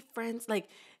 could you be friends?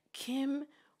 Kim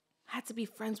had to be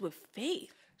friends with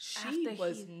Faith. She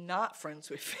was not friends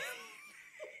with Faith.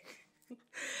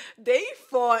 They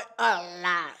fought a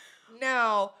lot.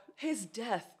 Now, his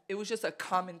death, it was just a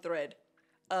common thread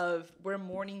of we're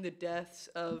mourning the deaths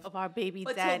of our baby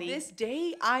but daddy. But to this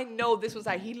day, I know this was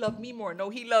he loved me more. No,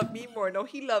 he loved me more. No,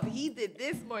 he did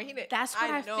this more. He did. That's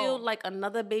why I feel like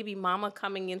another baby mama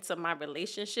coming into my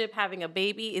relationship, having a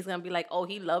baby, is going to be like, oh,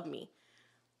 he loved me.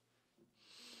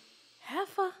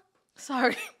 Heifer.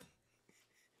 Sorry.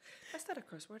 That's not a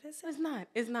curse word, is it?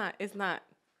 It's not.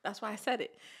 That's why I said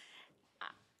it.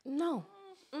 No.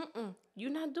 You're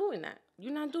not doing that.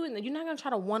 You're not doing that. You're not going to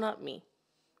try to one-up me.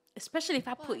 Especially if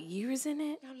I put years in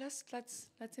it. Now let's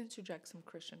interject some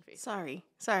Christian faith. Sorry,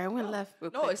 I went left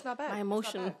real quick. No, it's not bad. My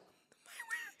emotion.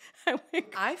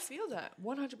 I feel that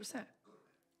 100%.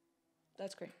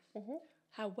 That's great.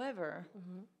 However,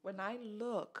 when I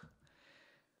look,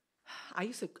 I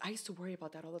used to worry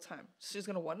about that all the time. She's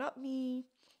gonna one up me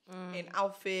in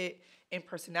outfit, in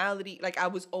personality. I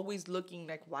was always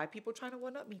looking why people trying to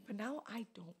one up me. But now I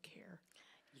don't care.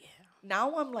 Yeah.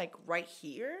 Now I'm right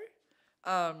here.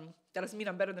 That doesn't mean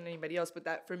I'm better than anybody else, but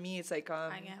that for me it's I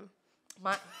am.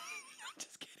 I'm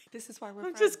just kidding. This is why we're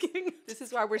friends. Just kidding. This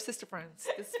is why we're sister friends.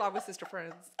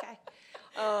 Okay.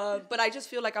 But I just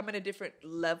feel I'm in a different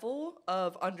level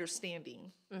of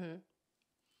understanding.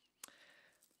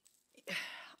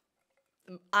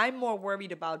 I'm more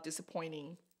worried about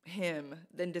disappointing him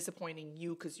than disappointing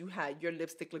you because your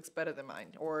lipstick looks better than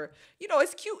mine, or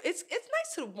it's cute. It's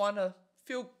nice to want to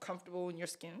feel comfortable in your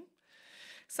skin.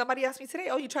 Somebody asked me today,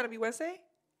 "Oh, you trying to be Wednesday?"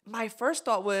 My first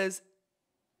thought was,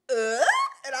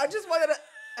 and I just wanted to,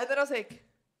 and then I was like,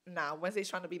 nah, Wednesday's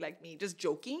trying to be like me, just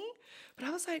joking. But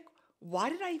I was like, why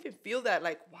did I even feel that?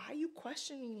 Like, why are you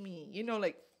questioning me? You know,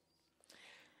 like,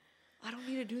 I don't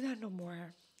need to do that no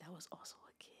more. That was also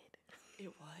a kid.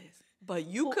 It was. But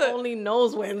you Who could. only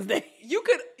knows Wednesday. You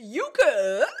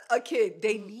could, a kid,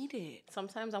 they need it.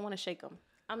 Sometimes I want to shake them.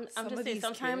 I'm Some just of saying, these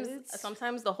sometimes kids-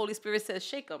 sometimes the Holy Spirit says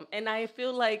shake them. And I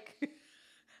feel like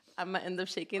I might end up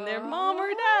shaking their mom or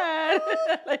dad.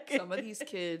 Like, Some of these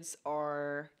kids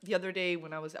are. The other day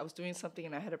when I was doing something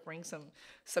and I had to bring some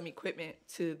equipment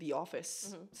to the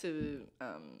office, to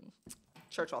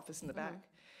church office in the back,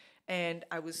 and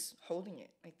I was holding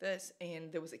it like this,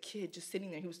 and there was a kid just sitting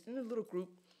there. He was in a little group,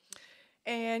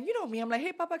 and you know me, I'm like,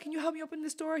 "Hey, Papa, can you help me open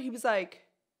this door?" He was like,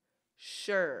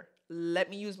 "Sure, let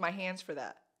me use my hands for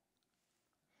that."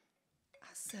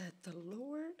 I said, "The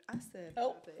Lord," I said,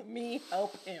 help me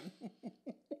help him.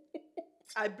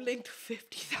 I blinked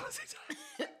 50,000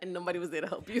 times. And nobody was there to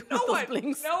help you. No with those one.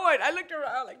 blinks. No one. I looked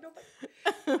around like nobody.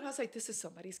 And I was like, this is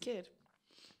somebody's kid.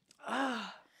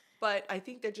 But I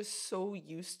think they're just so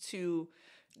used to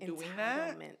doing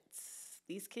that. Entitlements.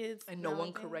 These kids. And no one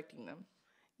nowadays- correcting them.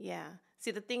 Yeah.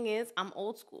 See, the thing is, I'm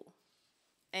old school.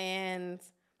 And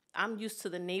I'm used to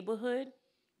the neighborhood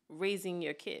raising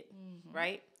your kid,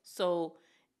 right? So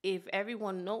if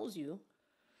everyone knows you,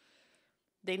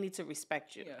 they need to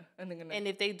respect you. Yeah. And they're gonna. And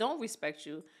if they don't respect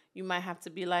you, you might have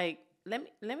to be like, let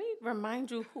me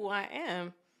remind you who I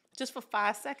am just for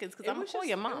 5 seconds because I'm going to call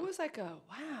your mom. It was like a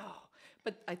wow.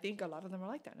 But I think a lot of them are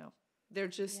like that now. They're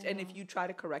just, and if you try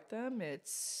to correct them,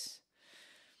 it's.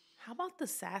 How about the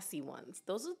sassy ones?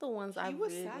 Those are the ones I He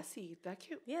was really... sassy. That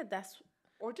cute. Yeah, that's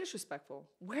Or disrespectful.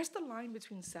 Where's the line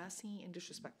between sassy and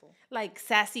disrespectful? like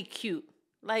sassy cute.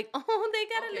 Like, oh, they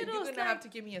got a Okay, little... you're gonna have to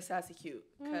give me a sassy cute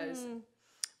because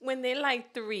When they're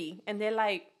like 3 and they're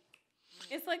like,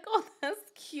 it's like, oh, that's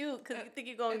cute because you think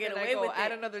you're going to get away with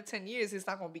add it. another 10 years, it's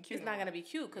not going to be cute. It's not going to be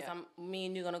cute because me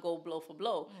and you're going to go blow for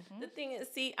blow. The thing is,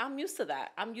 see, I'm used to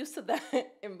that. I'm used to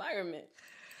that environment.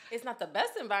 It's not the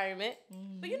best environment,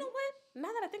 but you know what? Now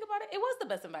that I think about it, it was the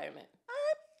best environment.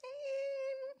 I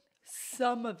mean,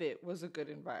 some of it was a good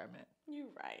environment.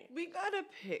 You're right. We got to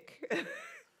pick.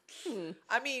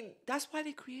 I mean, that's why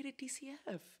they created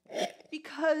DCF.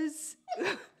 Because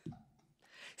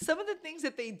some of the things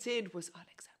that they did was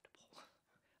unacceptable.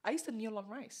 I used to kneel on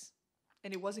rice,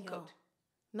 and it wasn't cooked.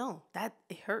 No,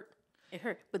 it hurt. It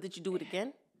hurt. But did you do it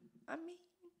again? I mean,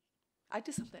 I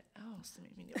did something else to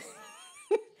make me kneel on rice.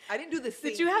 I didn't do the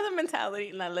same. Did you have the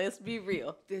mentality? Now, let's be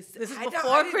real. This is I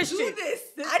before didn't Christian. do this.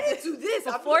 I didn't do this.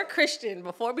 Before Christian,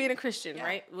 before being a Christian,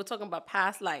 right? We're talking about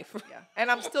past life. Yeah,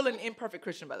 and I'm still an imperfect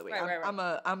Christian, by the way. Right.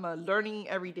 I'm a learning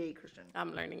everyday Christian.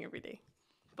 I'm learning every day.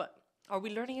 But Are we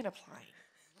learning and applying?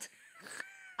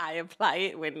 I apply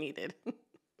it when needed.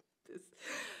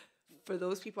 For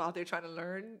those people out there trying to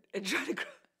learn and trying to grow,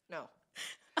 no,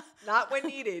 not when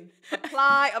needed.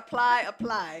 Apply. No,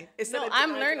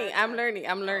 I'm learning.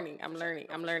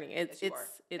 It's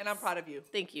and I'm proud of you.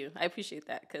 Thank you. I appreciate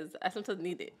that because I sometimes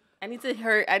need it. I need to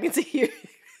hear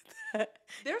that.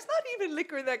 There's not even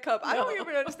liquor in that cup. I don't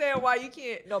even understand why you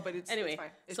can't. No, but it's anyway. It's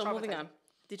fine. It's So moving traumatizing. on.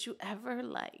 Did you ever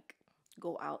like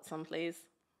go out someplace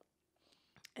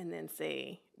and then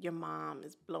say your mom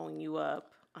is blowing you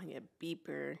up on your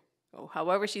beeper or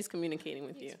however she's communicating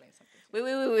with you? Explain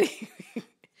something. Wait.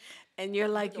 And you're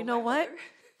like, you know my what? mother?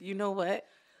 You know what?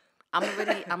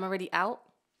 I'm already out.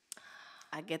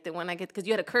 I get there when I get, because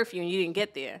you had a curfew and you didn't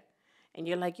get there. And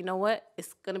you're like, you know what?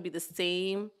 It's going to be the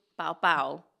same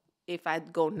pow if I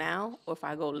go now or if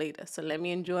I go later. So let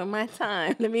me enjoy my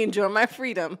time. Let me enjoy my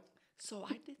freedom. So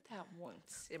I did that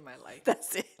once in my life.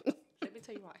 That's it. Let me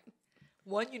tell you why.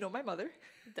 One, you know my mother.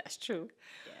 That's true.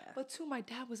 Yeah. But two, my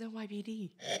dad was NYPD.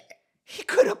 He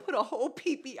could have put a whole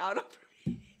pee out of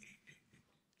me.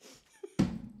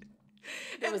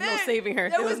 There was no saving her.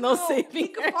 There was no saving He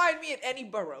could find me in any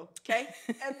borough, okay?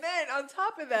 And then on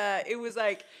top of that, it was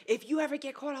like, if you ever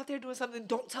get caught out there doing something,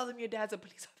 don't tell them your dad's a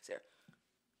police officer.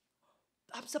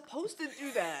 I'm supposed to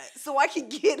do that so I can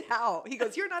get out. He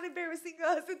goes, you're not embarrassing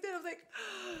us. And then I was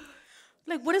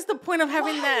like, what is the point of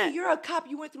having why? that? You're a cop.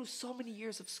 You went through so many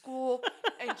years of school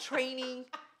and training.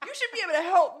 You should be able to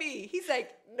help me. He's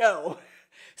like, no.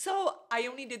 So I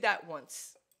only did that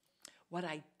once. What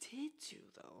I did do,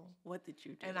 though. What did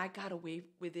you do? And I got away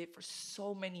with it for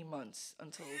so many months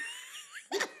until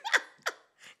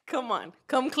Come on.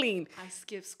 Come clean. I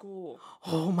skipped school.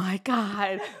 Oh, my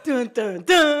God. Dun, dun,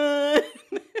 dun.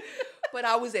 But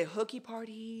I was at hooky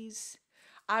parties.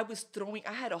 I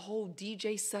had a whole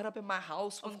DJ set up in my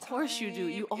house one Of course you do.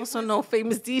 You time. It also was- know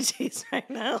famous DJs right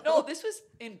now. No, this was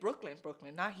in Brooklyn,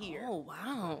 not here. Oh,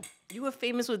 wow. You were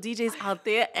famous with DJs out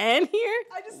there and here?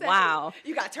 I just said, wow.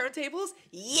 "You got turntables?"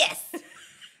 Yes.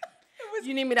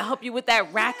 You need me to help you with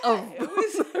that rack Yeah,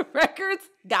 of records?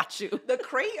 Got you. The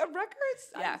crate of records?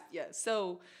 Yeah. Yeah.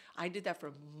 So I did that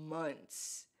for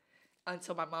months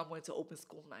until my mom went to open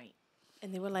school night.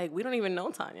 And they were like, we don't even know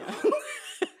Tanya.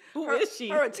 Who is she?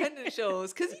 Her attendance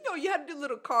shows. Because, you had to do a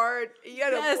little card. You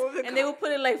had Yes, to move the and they would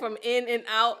put it like from in and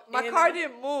out. My card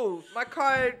didn't move. My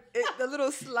card, the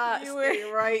little slot You were-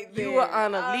 stayed right there. You were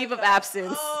on a I leave was of like,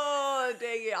 absence. Oh,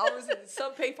 dang it. I was in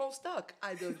some payphone stuck.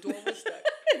 The door was stuck.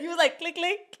 You was like, click,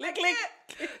 click, click, click.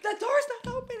 The door's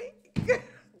not opening.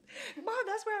 Mom,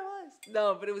 that's where I was.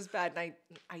 No, but it was bad. And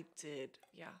I did.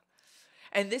 Yeah.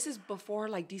 And this is before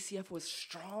like DCF was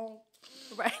strong.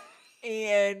 Right.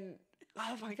 And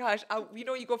oh my gosh,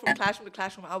 you go from classroom to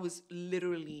classroom. I was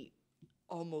literally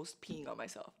almost peeing on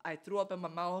myself. I threw up in my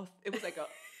mouth. It was like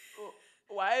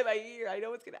why am I here? I know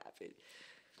what's gonna happen.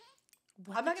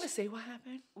 I'm not gonna say what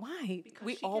happened. Why? Because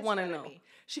We she all gets want to mad at know. me.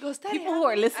 She goes, "Daddy, People who are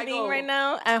happened?" I listening go, right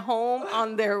now at home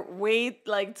on their way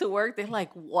like to work, they're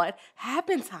like, what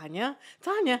happened, Tanya?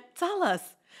 Tanya, tell us.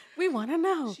 We want to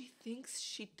know. She thinks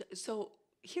so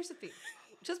here's the thing.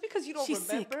 Just because you don't She's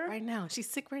remember, sick right now. She's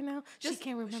sick right now. She can't she's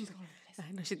remember. gonna listen.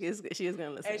 I know she is going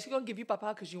to listen. and she's gonna give you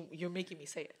papa because you're making me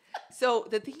say it. So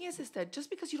the thing is that just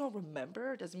because you don't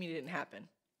remember doesn't mean it didn't happen.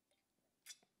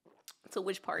 To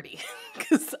which party?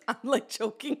 Because I'm like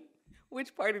joking.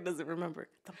 Which party doesn't remember?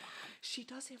 The mom. She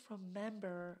doesn't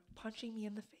remember punching me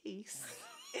in the face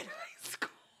in high school.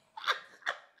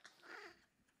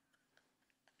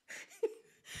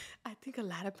 I think a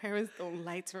lot of parents don't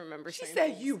like to remember. She certain said,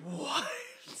 things. "You what?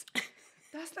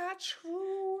 That's not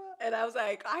true." And I was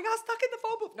like, "I got stuck in the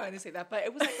phone booth." No, I didn't say that, but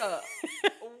it was like a.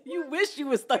 You wish you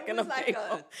were stuck It in a was like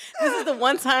payphone. This is the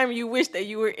one time you wish that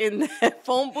you were in that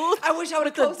phone booth. I wish I would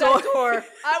have with closed the that door. door.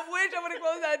 I wish I would have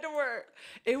closed that door.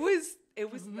 It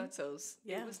was nutsos.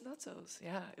 Yeah. It was nutsos.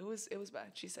 Yeah, it was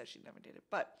bad. She said she never did it.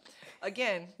 But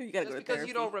again, You gotta just go to because therapy.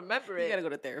 you don't remember You it, gotta go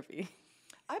to therapy.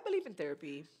 I believe in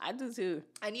therapy. I do too.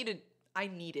 I need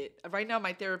it. Right now,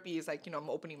 my therapy is like, I'm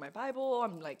opening my Bible,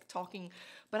 I'm like talking,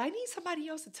 but I need somebody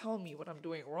else to tell me what I'm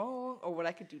doing wrong or what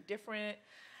I could do different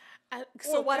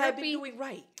or what I've been doing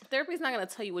right. Therapy's not gonna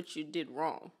tell you what you did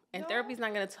wrong, and No. therapy's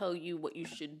not gonna tell you what you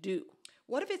should do.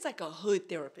 What if it's like a hood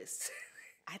therapist?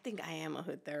 I think I am a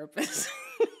hood therapist,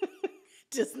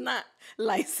 just not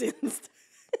licensed.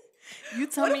 You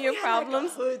tell What me if your we had, like,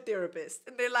 problems. a hood therapist,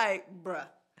 and they're like, "Bruh,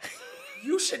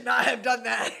 you should not have done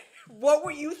that. What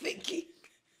were you thinking?"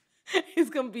 It's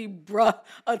gonna be bruh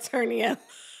attorney.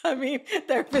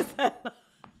 Therapist.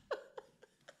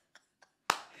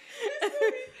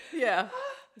 Yeah,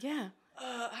 yeah.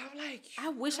 I'm like, I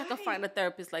wish I could right. find a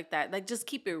therapist like that. Like, just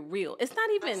keep it real. It's not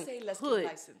I even say let's hood.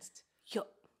 get licensed. Yo,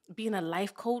 being a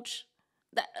life coach.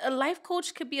 A life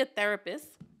coach could be a therapist.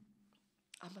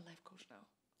 I'm a life coach now.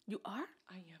 You are?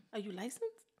 I am. Are you licensed?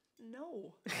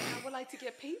 No, but I would like to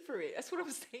get paid for it. That's what I'm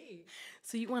saying.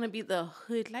 So you want to be the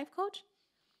hood life coach?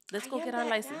 Let's I go am get our that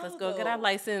license. now, Let's go get our though.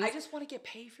 license. I just want to get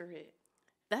paid for it.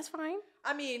 That's fine.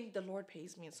 I mean, the Lord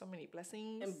pays me in so many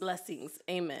blessings. And blessings.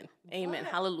 Amen. Amen.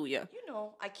 But, Hallelujah.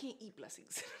 I can't eat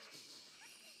blessings.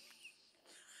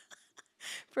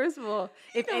 First of all,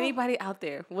 if know. anybody out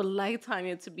there would like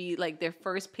Tanya to be like their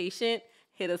first patient,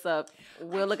 hit us up.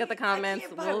 We'll look at the comments. I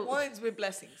can't buy ones with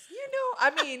blessings.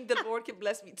 The Lord can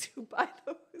bless me to buy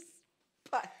those.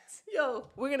 But Yo,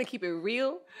 we're going to keep it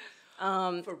real.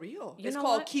 for real, You it's know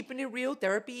called what? keeping it real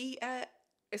therapy.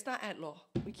 It's not at law.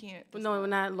 We can't. No, we're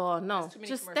not law. No, too many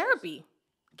just commercials. therapy.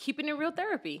 Keeping it real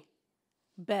therapy.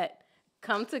 Bet.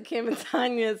 Come to Kim and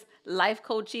Tanya's life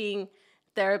coaching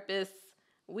therapists.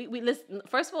 We listen.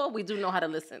 First of all, we do know how to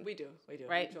listen. We do.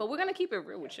 Right? But we're going to keep it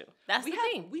real with you. That's the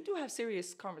thing. We do have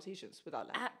serious conversations without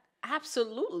laughing.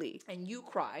 Absolutely. And you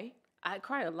cry, I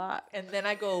cry a lot. and then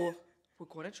I go, "We're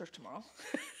going to church tomorrow,"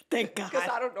 Thank God. because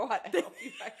I don't know how to help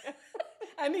you right now.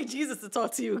 I need Jesus to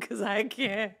talk to you because I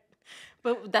can't.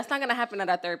 But that's not going to happen at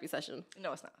our therapy session.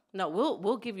 No, it's not. No,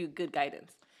 we'll give you good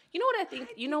guidance. You know what I think?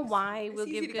 You know why It's we'll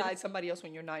easy give to good guide somebody else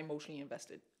when you're not emotionally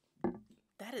invested.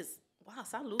 That is wow,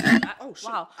 salute. Oh shit!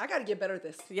 Wow. I gotta get better at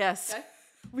this. Yes. Okay?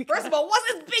 We First of all,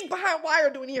 what's this big behind wire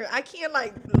doing here? I can't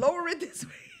lower it this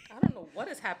way. I don't know what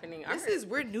is happening.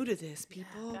 We're new to this,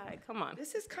 people. guy, come on.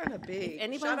 This is kind of big.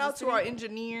 anybody's Shout out to listening- our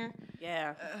engineer.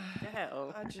 Yeah. Yeah.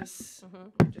 Oh. I just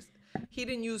he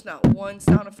didn't use not one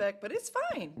sound effect, but it's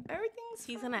fine. Everything's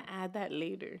He's fine. gonna add that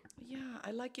later. Yeah,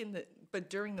 I like but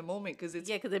during the moment because it's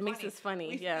Yeah, 'cause it makes us funny,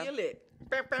 We yeah. feel it.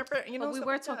 You know, But we stuff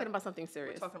were like talking that. about something We're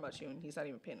serious. talking about you, and he's not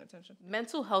even paying attention.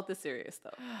 Mental health is serious,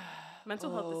 though.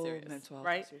 Mental health is serious, mental health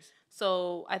right? is serious.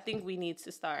 So I think we need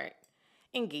to start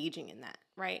engaging in that,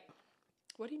 right?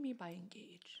 What do you mean by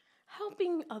engage?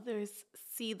 Helping others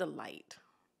see the light.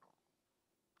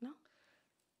 No?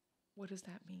 What does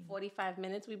that mean? 45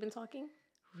 minutes we've been talking?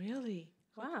 Really?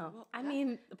 Wow. Well, I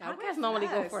mean, the that podcast went normally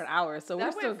go fast. for an hour, so That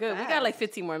we're still went good. We got like fast.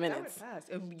 15 more That went minutes. fast.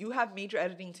 And you have major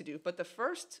editing to do. But the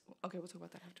first, okay, we'll talk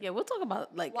about that after. Yeah, we'll talk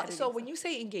about like. So editing when stuff. you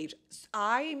say engage,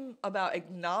 I'm about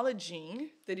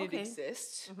acknowledging that it Okay.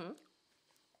 exists.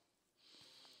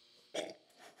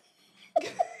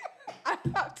 I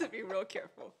have to be real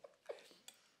careful.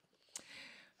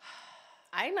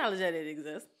 I acknowledge that it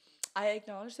exists. I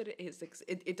acknowledge that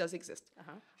it does exist.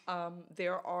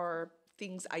 There are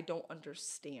things I don't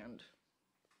understand.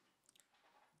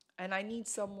 And I need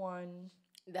someone.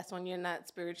 That's when you're not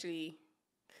spiritually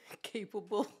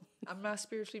capable. I'm not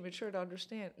spiritually mature to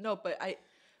understand. No, but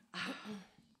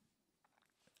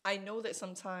I know that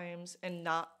sometimes, and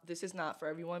this is not for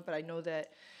everyone, but I know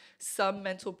that some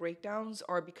mental breakdowns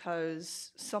are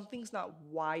because something's not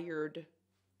wired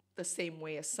the same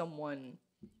way as someone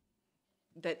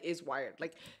that is wired.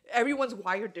 Like everyone's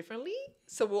wired differently,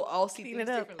 so we'll all see Clean things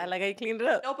it up. differently. I like how you cleaned it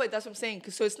up. No, but that's what I'm saying.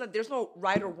 So there's no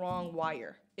right or wrong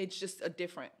wire. It's just a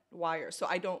different wire. So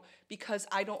because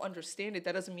I don't understand it,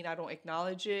 that doesn't mean I don't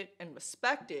acknowledge it and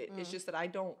respect it. It's just that I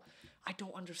don't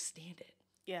understand it.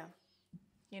 Yeah.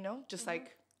 You know, just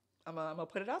like I'm gonna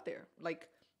put it out there, like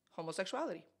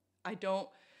homosexuality.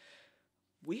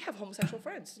 We have homosexual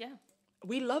friends. Yeah.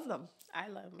 We love them. I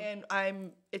love them.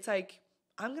 And it's like,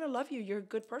 I'm gonna love you. You're a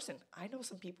good person. I know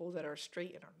some people that are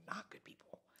straight and are not good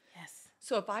people. Yes.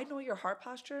 So if I know your heart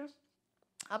posture,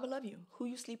 I'm gonna love you. Who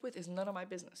you sleep with is none of my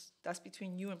business. That's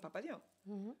between you and Papa Dios.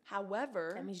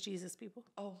 However, That means Jesus, people.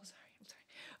 oh, I'm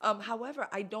sorry. However,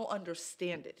 I don't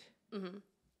understand it.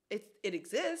 It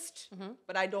exists,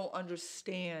 but I don't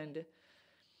understand.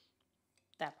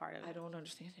 That part of it. I don't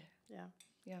understand it. Yeah.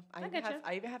 Yeah, get you.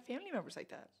 I even have family members like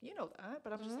that. You know that,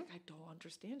 but I'm just like, I don't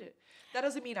understand it. That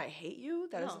doesn't mean I hate you.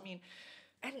 That doesn't mean,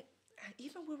 and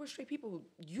even when we're straight people,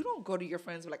 you don't go to your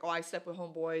friends like, oh, I slept with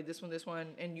homeboy, this one,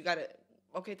 and you gotta,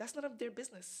 okay, that's none of their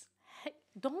business. Hey,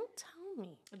 don't tell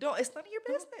me. It's none of your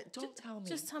business. Don't tell me.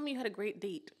 Just tell me you had a great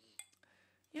date.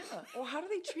 Yeah. Or how do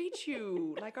they treat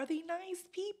you? Like, are they nice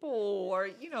people? Or,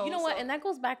 You know what? And that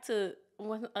goes back to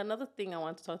another thing I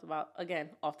want to talk about. Again,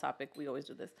 off topic. We always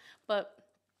do this. But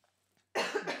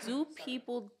do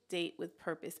people date with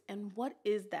purpose? And what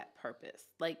is that purpose?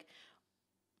 Like,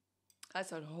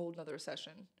 that's a whole nother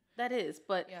session. that is.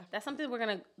 But Yeah. that's something we're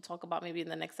going to talk about maybe in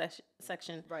the next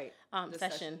section. Right. The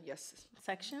Session. Yes.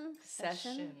 Section?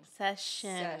 Session.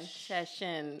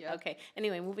 Session. Yeah. Okay.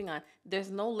 Anyway, moving on. There's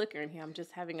no liquor in here. I'm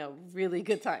just having a really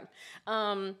good time.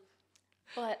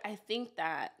 But I think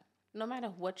that no matter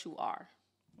what you are,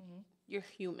 you're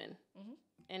human.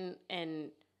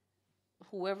 And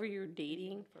whoever you're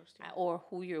dating or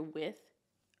who you're with,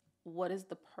 what is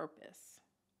the purpose?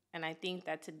 And I think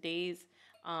that today's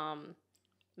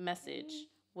message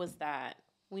was that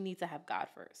we need to have God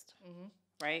first,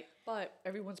 right? But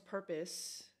everyone's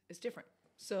purpose is different.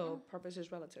 So purpose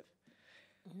is relative.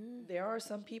 There are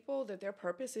some people that their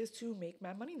purpose is to make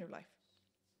mad money in their life.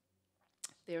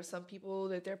 There are some people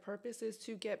that their purpose is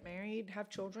to get married, have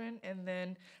children, and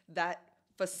then that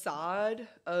facade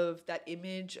of that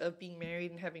image of being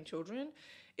married and having children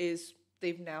is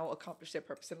they've now accomplished their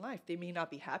purpose in life. They may not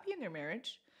be happy in their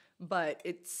marriage, but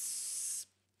it's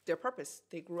their purpose.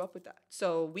 They grew up with that.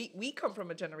 So we come from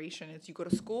a generation, as you go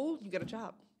to school, you get a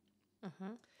job.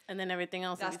 And then everything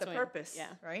else That's in the between. purpose, Yeah.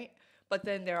 right? But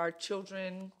then there are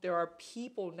children, there are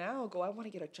people now go, I want to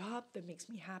get a job that makes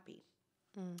me happy.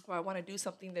 Or I want to do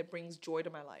something that brings joy to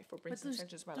my life or brings attention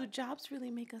to my Do life. jobs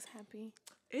really make us happy?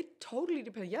 It totally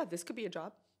depends. Yeah, this could be a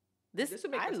job. This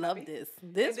would make I us love happy. this.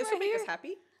 And This this right will make here, us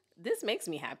happy. this makes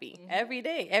me happy every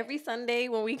day. Every Sunday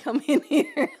when we come in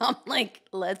here, I'm like,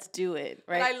 let's do it,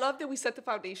 right? But I love that we set the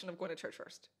foundation of going to church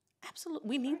first. Absolutely.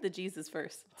 We need the Jesus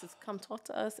first to come talk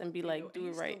to us and be like, do it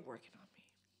He's right. still working on me.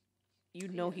 You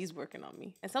know he's working on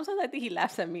me. And sometimes I think he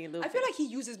laughs at me a little I feel bit. like he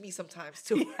uses me sometimes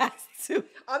too. He has to.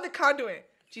 I'm the conduit.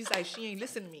 Jesus like, she ain't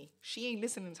listening to me. She ain't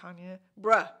listening, Tanya.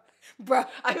 Bruh. Bruh.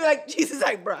 I feel like Jesus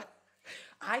like, bruh.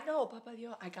 I know, Papa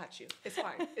Dios, I got you. It's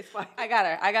fine. It's fine. I got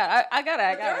her. I got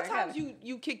her. There are times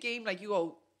you kick game, like you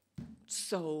go,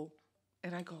 so,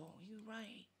 and I go, you're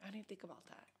right. I didn't think about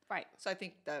that. Right. So I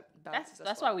think that balances us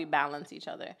That's well. why we balance each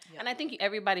other. Yeah. And I think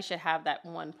everybody should have that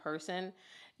one person.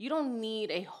 You don't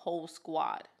need a whole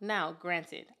squad. Now,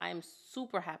 granted, I'm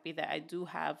super happy that I do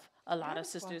have a lot of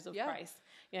squad. Sisters of Yeah. Christ.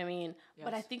 You know what I mean?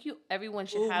 But I Yes. think everyone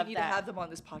should Ooh, have we need that. to have them on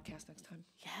this podcast next time.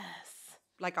 Yes.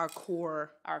 Like our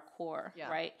core. Our core, Yeah.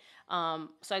 right?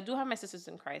 So I do have my sisters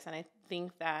in Christ, and I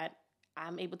think that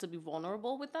I'm able to be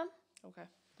vulnerable with them Okay.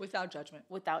 Without judgment.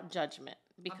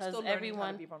 because I'm still learning how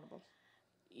everyone to be vulnerable.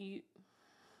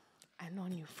 I've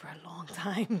known you for a long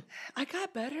time. I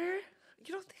got better.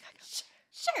 You don't think I got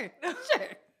Sure.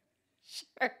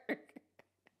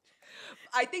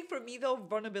 I think for me though,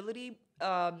 vulnerability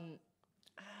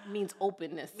Means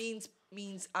openness.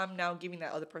 means I'm now giving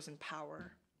that other person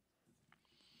power.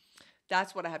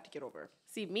 That's what I have to get over.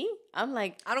 See, me, I'm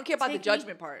like, I don't care about the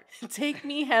judgment part. Take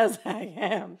me as I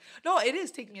am. No, it is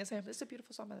Take Me As I Am. It's a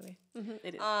beautiful song, by the way.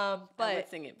 It is. But I would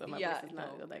sing it, but my voice is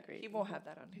not that great. He won't have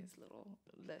that on his little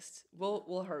list.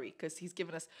 We'll hurry because he's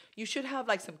given us. You should have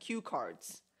like some cue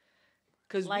cards,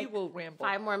 because we will ramble.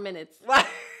 5 more minutes. You can't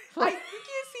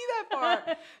see that part.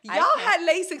 I Y'all can't. had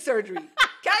LASIK surgery,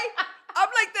 okay? I'm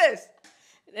like this.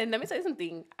 And let me tell you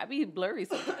something. I be blurry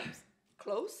sometimes.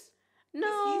 Close?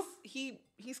 No. He's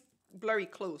blurry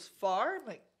close. Far?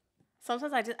 Like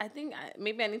Sometimes I think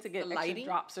maybe I need to get The extra lighting?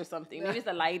 drops or something. Maybe it's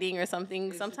the lighting or something. Is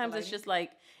it the Sometimes it's lighting? just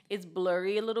like it's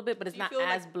blurry a little bit, but it's Do you not feel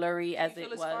as like- blurry as you it feel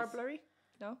was. as far blurry?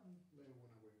 No?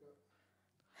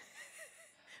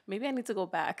 Maybe I need to go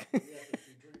back.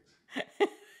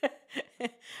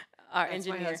 Our That's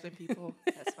engineer. my husband, people.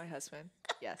 That's my husband.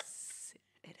 Yes,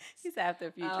 it is. He's after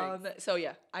a few drinks. So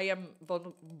yeah, I am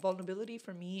vulnerability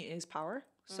for me is power.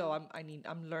 So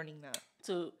I'm learning that.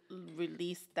 To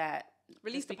release that.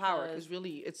 Release just the power because- because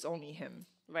really it's only him.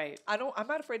 Right. I'm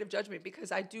not afraid of judgment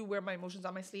because I do wear my emotions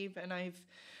on my sleeve, and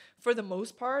for the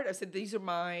most part, I said these are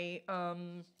my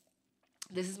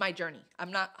this is my journey.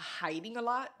 I'm not hiding a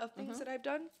lot of things that I've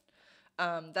done.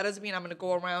 That doesn't mean I'm gonna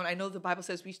go around. I know the Bible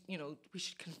says we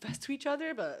should confess to each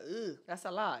other, but that's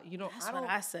a lot. That's what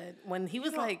I said. When he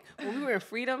was like, when we were in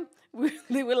freedom,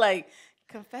 they were like,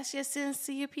 confess your sins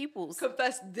to your peoples.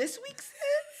 confess this week's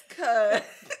sins because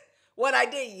what I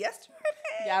did yesterday.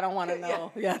 Y'all don't want to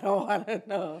know. Y'all don't want to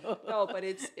know. No, but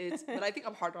it's but I think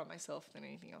I'm harder on myself than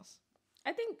anything else.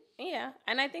 I think, yeah.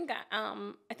 And I think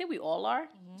we all are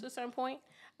to a certain point.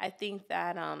 I think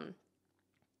that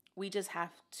we just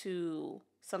have to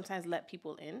sometimes let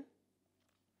people in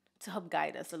to help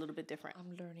guide us a little bit different.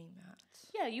 I'm learning that.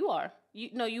 Yeah, you are.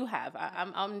 You have.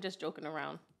 I'm just joking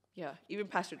around. Yeah, even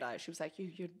Pastor Diet, she was like,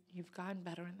 you've gotten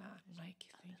better in that. I'm like,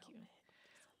 thank you.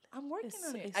 I'm working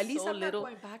on it. it's At least so I'm little. not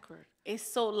going backward. It's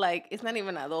so like, it's not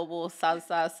even adobo,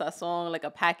 salsa, sazon, like a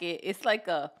packet. It's like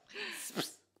a,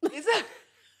 Is it?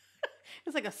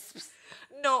 it's like a,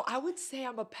 No, I would say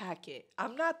I'm a packet.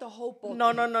 I'm not the whole bowl.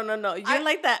 no. You're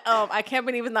like that, I can't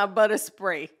believe it's not butter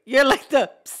spray. You're like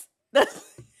the,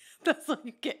 that's what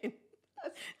you're getting.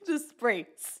 Just spray.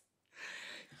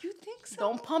 You think so?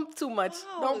 Don't pump too much.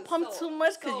 Wow, Don't pump so- too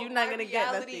much because so you're not my going to get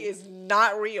reality nothing. is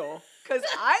not real. Because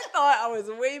I thought I was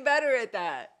way better at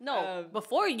that. No,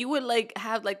 before you would like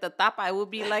have like the tapa, it would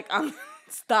be like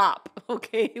stop,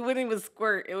 okay? It wouldn't even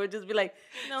squirt. It would just be like,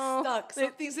 no. Stuck.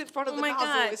 Something's in front of Oh the my nozzle.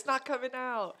 God. It's not coming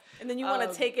out. And then you want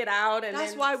to take it out, and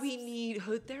That's then, why we need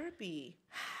hood therapy.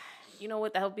 you know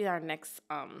what? That'll be our next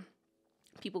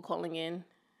people calling in,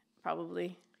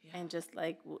 probably, and just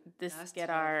like That's get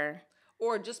tough. our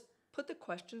Or just put the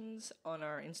questions on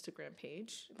our Instagram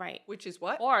page. right. Which is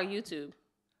what? Or our YouTube.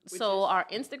 So is- our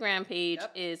Instagram page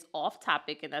Yep. is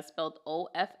offTopiK, and that's spelled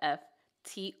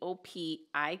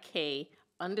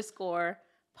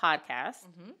OFFTOPIK_podcast.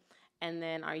 And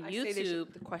then our I say they should YouTube,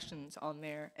 put the questions on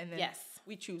there, and then Yes.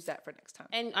 we choose that for next time.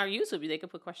 and our YouTube, they could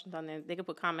put questions on there. They could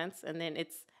put comments, and then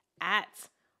it's at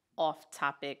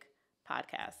offTopiK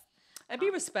podcast. And be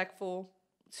respectful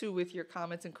too with your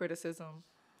comments and criticism.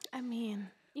 I mean,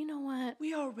 you know what?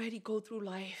 We already go through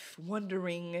life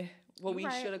wondering what we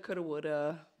Right. shoulda, coulda,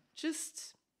 woulda.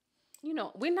 Just You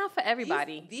know, we're not for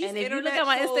everybody. these and if you look internet at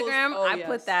my trolls- Instagram, oh, I yes,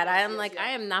 put that. yes, I am yes, like, yes. I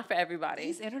am not for everybody.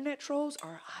 these internet trolls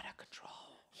are out of control.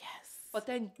 Yes. But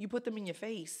then you put them in your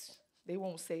face, they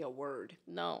won't say a word.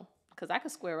 No, because I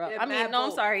could square up. They're I mean, mad no, I'm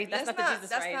bold. sorry. That's not the Jesus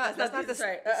that's right. Not, that's not the Jesus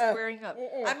right. the squaring up.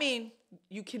 I mean,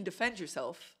 you can defend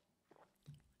yourself.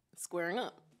 Squaring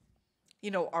up. You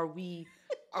know, are we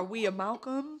a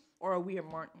Malcolm or are we a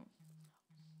Martin?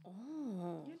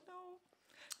 Oh. You know,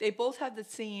 they both have the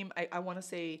same. I want to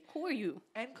say, Who are you?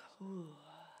 and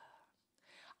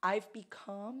I've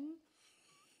become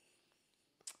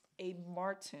a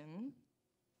Martin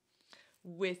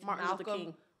with Martin Luther Malcolm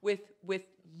King. with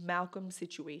Malcolm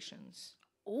situations.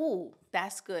 Ooh,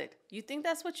 that's good. You think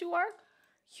that's what you are?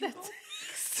 You don't think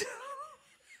so?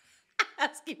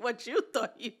 asking what you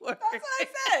thought you were. That's what I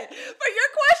said. But your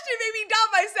question made me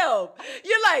doubt myself.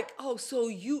 You're like, oh, so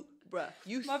you, bruh,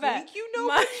 you My think bad. you know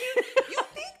what you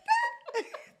think that?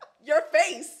 Your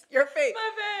face. My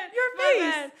bad. Your My face.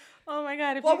 bad. Oh my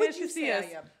God. If What you would guys you could see say I us.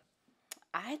 am?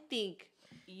 I think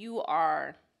you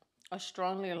are a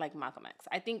strong leader like Malcolm X.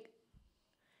 I think,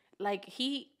 like,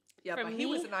 Yeah, for but me, he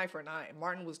was an eye for an eye.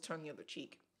 Martin was turn the other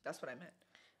cheek. That's what I meant.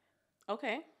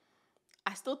 okay.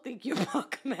 I still think you're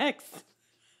Malcolm X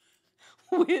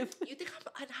with You think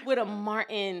I'm an eye with a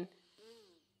Martin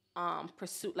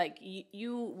pursuit. Like,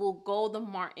 you will go the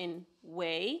Martin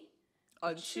way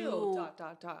until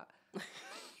to- ...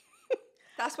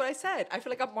 That's what I said. I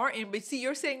feel like I'm Martin, but see,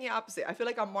 you're saying the opposite. I feel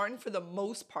like I'm Martin for the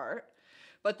most part,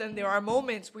 but then there are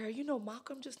moments where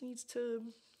Malcolm just needs to.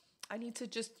 I need to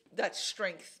just that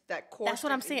strength, that core. That's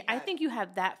what I'm strength saying. that he I had. think you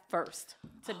have that first,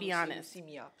 to be So honest. you see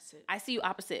me opposite. I see you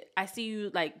opposite. I see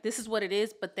you like, this is what it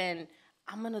is, but then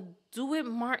I'm gonna do it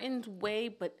Martin's way,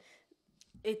 but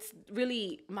it's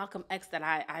really Malcolm X that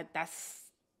I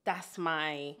that's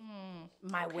my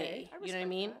okay. way. I You know what I respect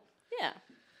mean? that. Yeah.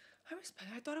 I respect.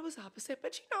 I thought it was opposite,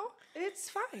 but it's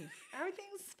fine.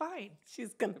 Everything's fine.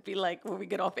 She's gonna be like when we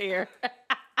get off air.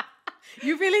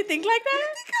 You really think like that?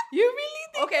 You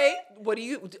really think? Okay, what do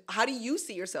you? How do you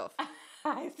see yourself?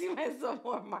 I see myself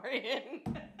more Martin.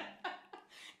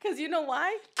 Cause you know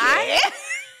why? ¿Qué?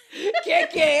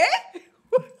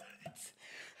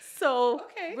 So,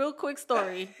 Okay. real quick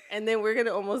story, and then we're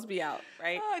gonna almost be out,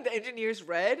 right? Oh, the engineer's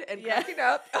red and Yeah. cracking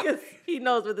up. 'Cause he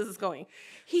knows where this is going.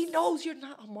 He knows you're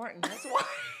not a Martin. That's why.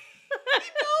 He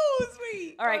knows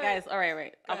me. All right, Go ahead. guys. All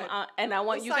right. Go ahead. And I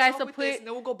want We'll you sign guys off to with put this, and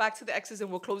then we'll go back to the X's and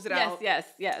we'll close it yes, out. yes.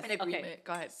 An agreement. Okay.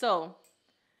 Go ahead. So,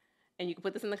 and you can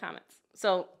put this in the comments.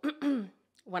 So,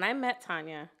 when I met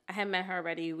Tanya, I had met her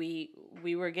already.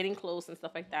 We were getting close and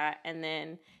stuff like that. And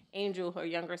then Angel, her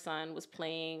younger son, was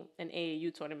playing an AAU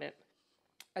tournament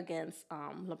against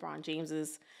LeBron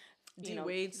James's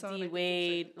D-Wade's son, I think you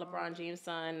D-Wade, said. LeBron James'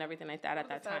 son, everything like that at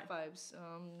that time. Fat Vibes.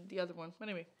 The other one. But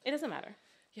anyway. It doesn't matter.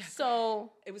 Yeah.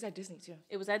 So It was at Disney too.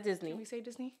 it was at Disney. Can we say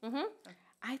Disney? Mm-hmm.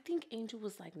 I think Angel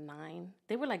was like 9.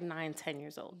 They were like 9, 10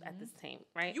 years old at this time,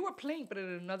 right? You were playing, but at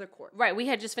another court. Right. We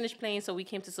had just finished playing, so we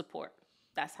came to support.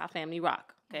 That's how family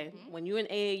rock. Okay. When you in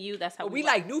AAU, that's how We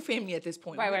rock. like new family at this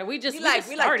point. Right. We just like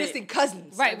started. distant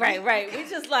cousins. Right. We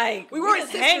just like We weren't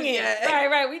just sisters hanging. yet.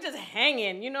 Right. We just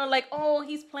hanging. Like, oh,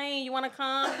 he's playing. You want to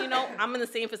come? I'm in the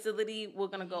same facility. We're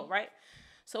gonna go. Right.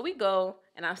 So we go,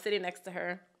 and I'm sitting next to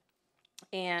her,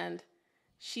 and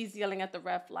she's yelling at the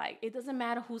ref like, it doesn't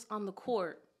matter who's on the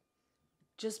court.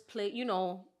 Just play.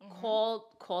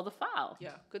 Call the foul.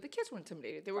 Yeah, because the kids were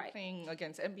intimidated. They were Right. playing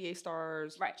against NBA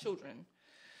stars, Right. children.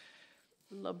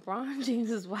 LeBron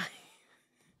James's wife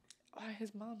Oh,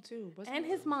 his mom too. Wasn't and it?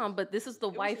 his mom, but this is the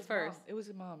It was wife his first. mom. It was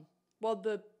his mom. Well,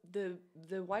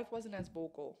 the wife wasn't as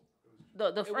vocal. The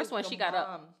It first was one the she got up.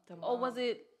 mom. The Oh, was mom.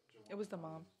 it? It was the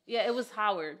mom. Yeah, it was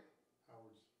Howard.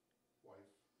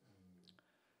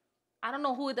 I don't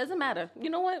know who. It doesn't matter. You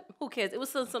know what? Who cares? It was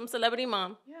some celebrity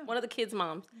mom. Yeah. One of the kids'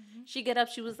 moms. She get up.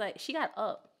 She was like, she got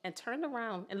up and turned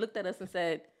around and looked at us and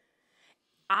said,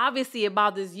 obviously it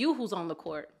bothers you who's on the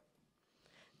court.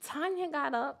 Tanya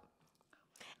got up.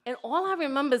 And all I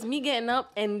remember is me getting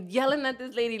up and yelling at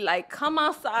this lady like, come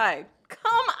outside.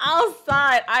 Come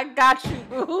outside. I got you,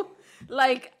 boo.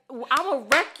 Like, I'm going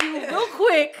to wreck you real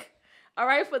quick. All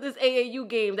right, for this AAU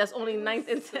game that's only 9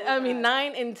 and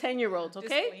 10-year-olds,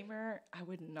 okay? Disclaimer: I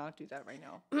would not do that right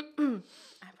now.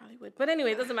 I probably would. But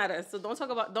anyway, it doesn't matter. So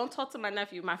don't talk to my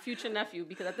nephew, my future nephew,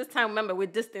 because at this time, remember, we're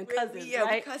distant cousins, Yeah,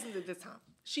 right? we're cousins at this time.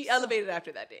 She elevated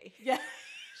after that day. Yeah.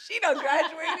 She done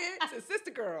graduated to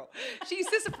sister girl. She's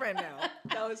sister friend now.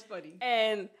 That was funny.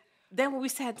 And then when we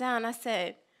sat down, I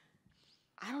said,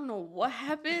 I don't know what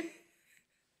happened.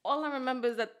 All I remember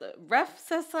is that the ref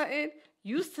said something,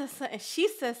 you said something, she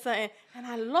said something, and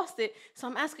I lost it. So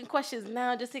I'm asking questions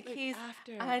now just in case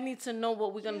after. I need to know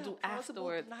what we're going to do Possible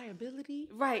afterwards. deniability.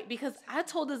 Right, because I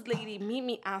told this lady, meet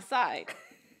me outside.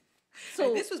 So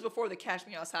And this was before the Cash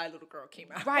Me Outside little girl came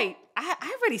out. right,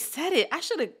 I already said it.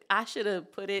 I should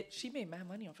have put it. She made mad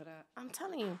money off of that. I'm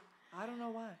telling you. I don't know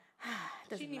why. She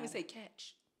Doesn't didn't even matter. say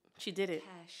catch. She did it.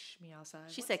 Cash me outside.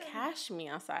 She What's said, that mean? cash me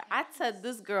outside. I said,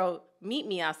 this girl, meet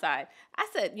me outside. I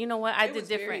said, you know what? I It did was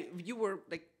different. you were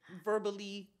like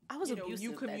verbally. I was abusive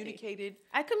You that day. communicated.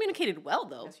 I communicated well,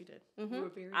 though. Yes, you did. Mhm. You were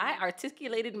very. I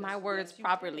articulated my words yes, you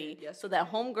properly did. Yes, so you that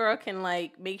homegirl can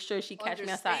like make sure she catch me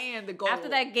outside. Understand the goal. After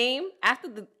that game, after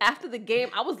the game,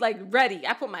 I was like ready.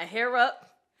 I put my hair up.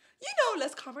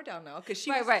 Let's calm her down now because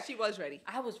she Right, was right. she was ready.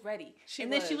 I was ready. She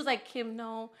and then she was. was like, Kim,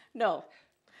 no.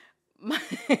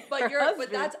 But her husband.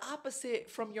 but that's opposite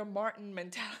from your Martin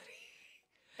mentality.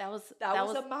 That was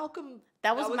A Malcolm.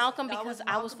 That was Malcolm that because was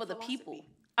I was Malcolm for the philosophy. people.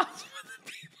 I was for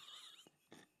the people.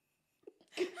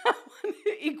 I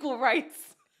wanted equal rights.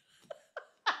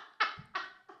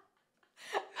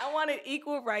 I wanted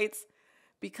equal rights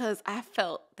because I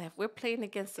felt that if we're playing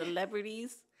against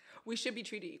celebrities We should be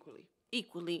treated equally.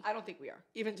 equally, I don't think we are,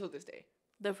 even till this day.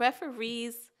 the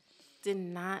referees did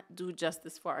not do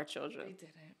justice for our children. They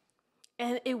didn't.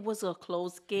 And it was a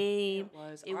close game.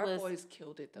 Our boys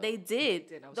killed it, though. They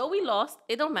did. I was Though so we proud. lost,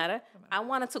 it don't matter. I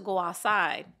wanted to go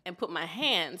outside and put my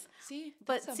hands. See,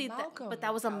 But that's a see, Malcolm but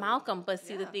that was a mentality. Malcolm. But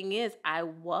see, the Yeah. thing is, I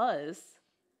was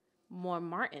more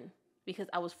Martin because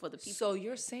I was for the people. So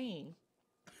you're saying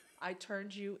I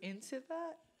turned you into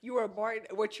that? You are Martin.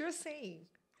 What you're saying?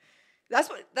 That's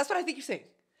what I think you're saying.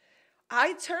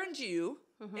 I turned you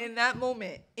in that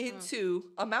moment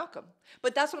into a Malcolm.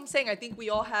 But that's what I'm saying. I think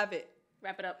we all have it.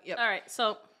 Wrap it up. Yep. All right.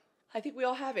 So I think we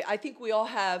all have it. I think we all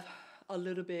have a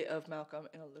little bit of Malcolm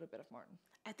and a little bit of Martin.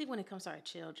 I think when it comes to our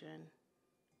children,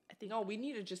 I think No, we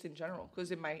need it just in general. Because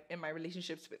in my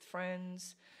relationships with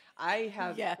friends, I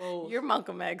have both. you're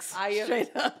Malcolm X. I am-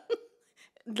 Straight up.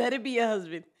 Let it be your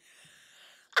husband.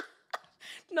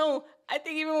 No, I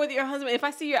think even with your husband, if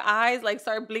I see your eyes like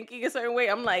start blinking a certain way,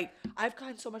 I'm like, I've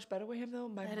gotten so much better with him though.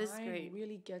 My That mind is great.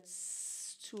 really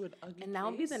gets to an ugly and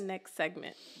that'll be place. the next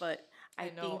segment. But I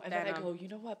know, think and that then I go, you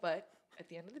know what? But at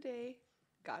the end of the day,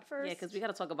 God first. yeah, because we got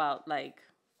to talk about like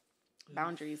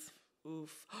boundaries.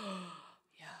 Oof.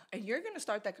 Yeah, and you're gonna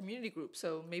start that community group,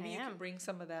 so maybe I you am. can bring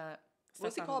some of that. Starts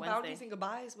What's it on called? Wednesday. Boundaries and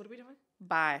goodbyes. What are we doing?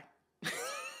 Bye.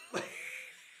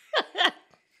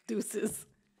 Deuces.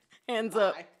 Hands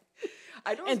up. Bye.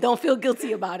 I don't. And don't feel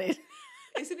guilty about it.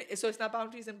 Isn't it? So it's not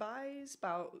boundaries and buys.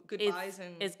 About goodbyes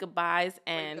and It's goodbyes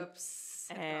and breakups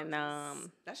and boundaries.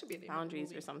 That should be a name of a boundaries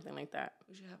movie. or something like that.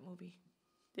 We should have a movie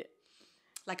Yeah.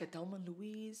 like a Thelma and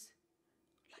Louise.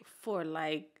 For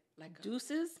like Like a-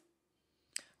 deuces.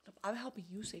 I'm helping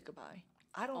you say goodbye.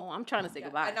 I don't. Oh, I'm trying to say yeah,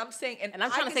 goodbye. And I'm saying, and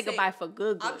I'm trying to say goodbye for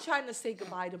good. I'm trying to say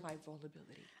goodbye to my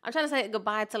vulnerability. I'm trying to say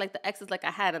goodbye to like the exes like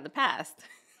I had in the past.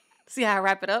 See how I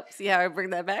wrap it up? See how I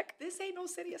bring that back? This ain't no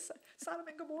city of Sodom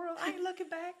and Gomorrah. I ain't looking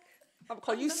back. I'm gonna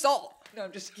call you Salt. No,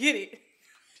 I'm just kidding.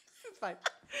 It's fine.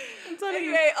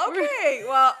 Anyway, okay.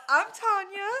 Well, I'm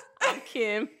Tanya. I'm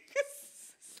Kim.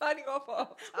 Signing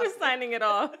off. We're signing it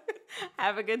off.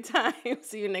 Have a good time.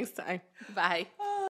 See you next time. Bye.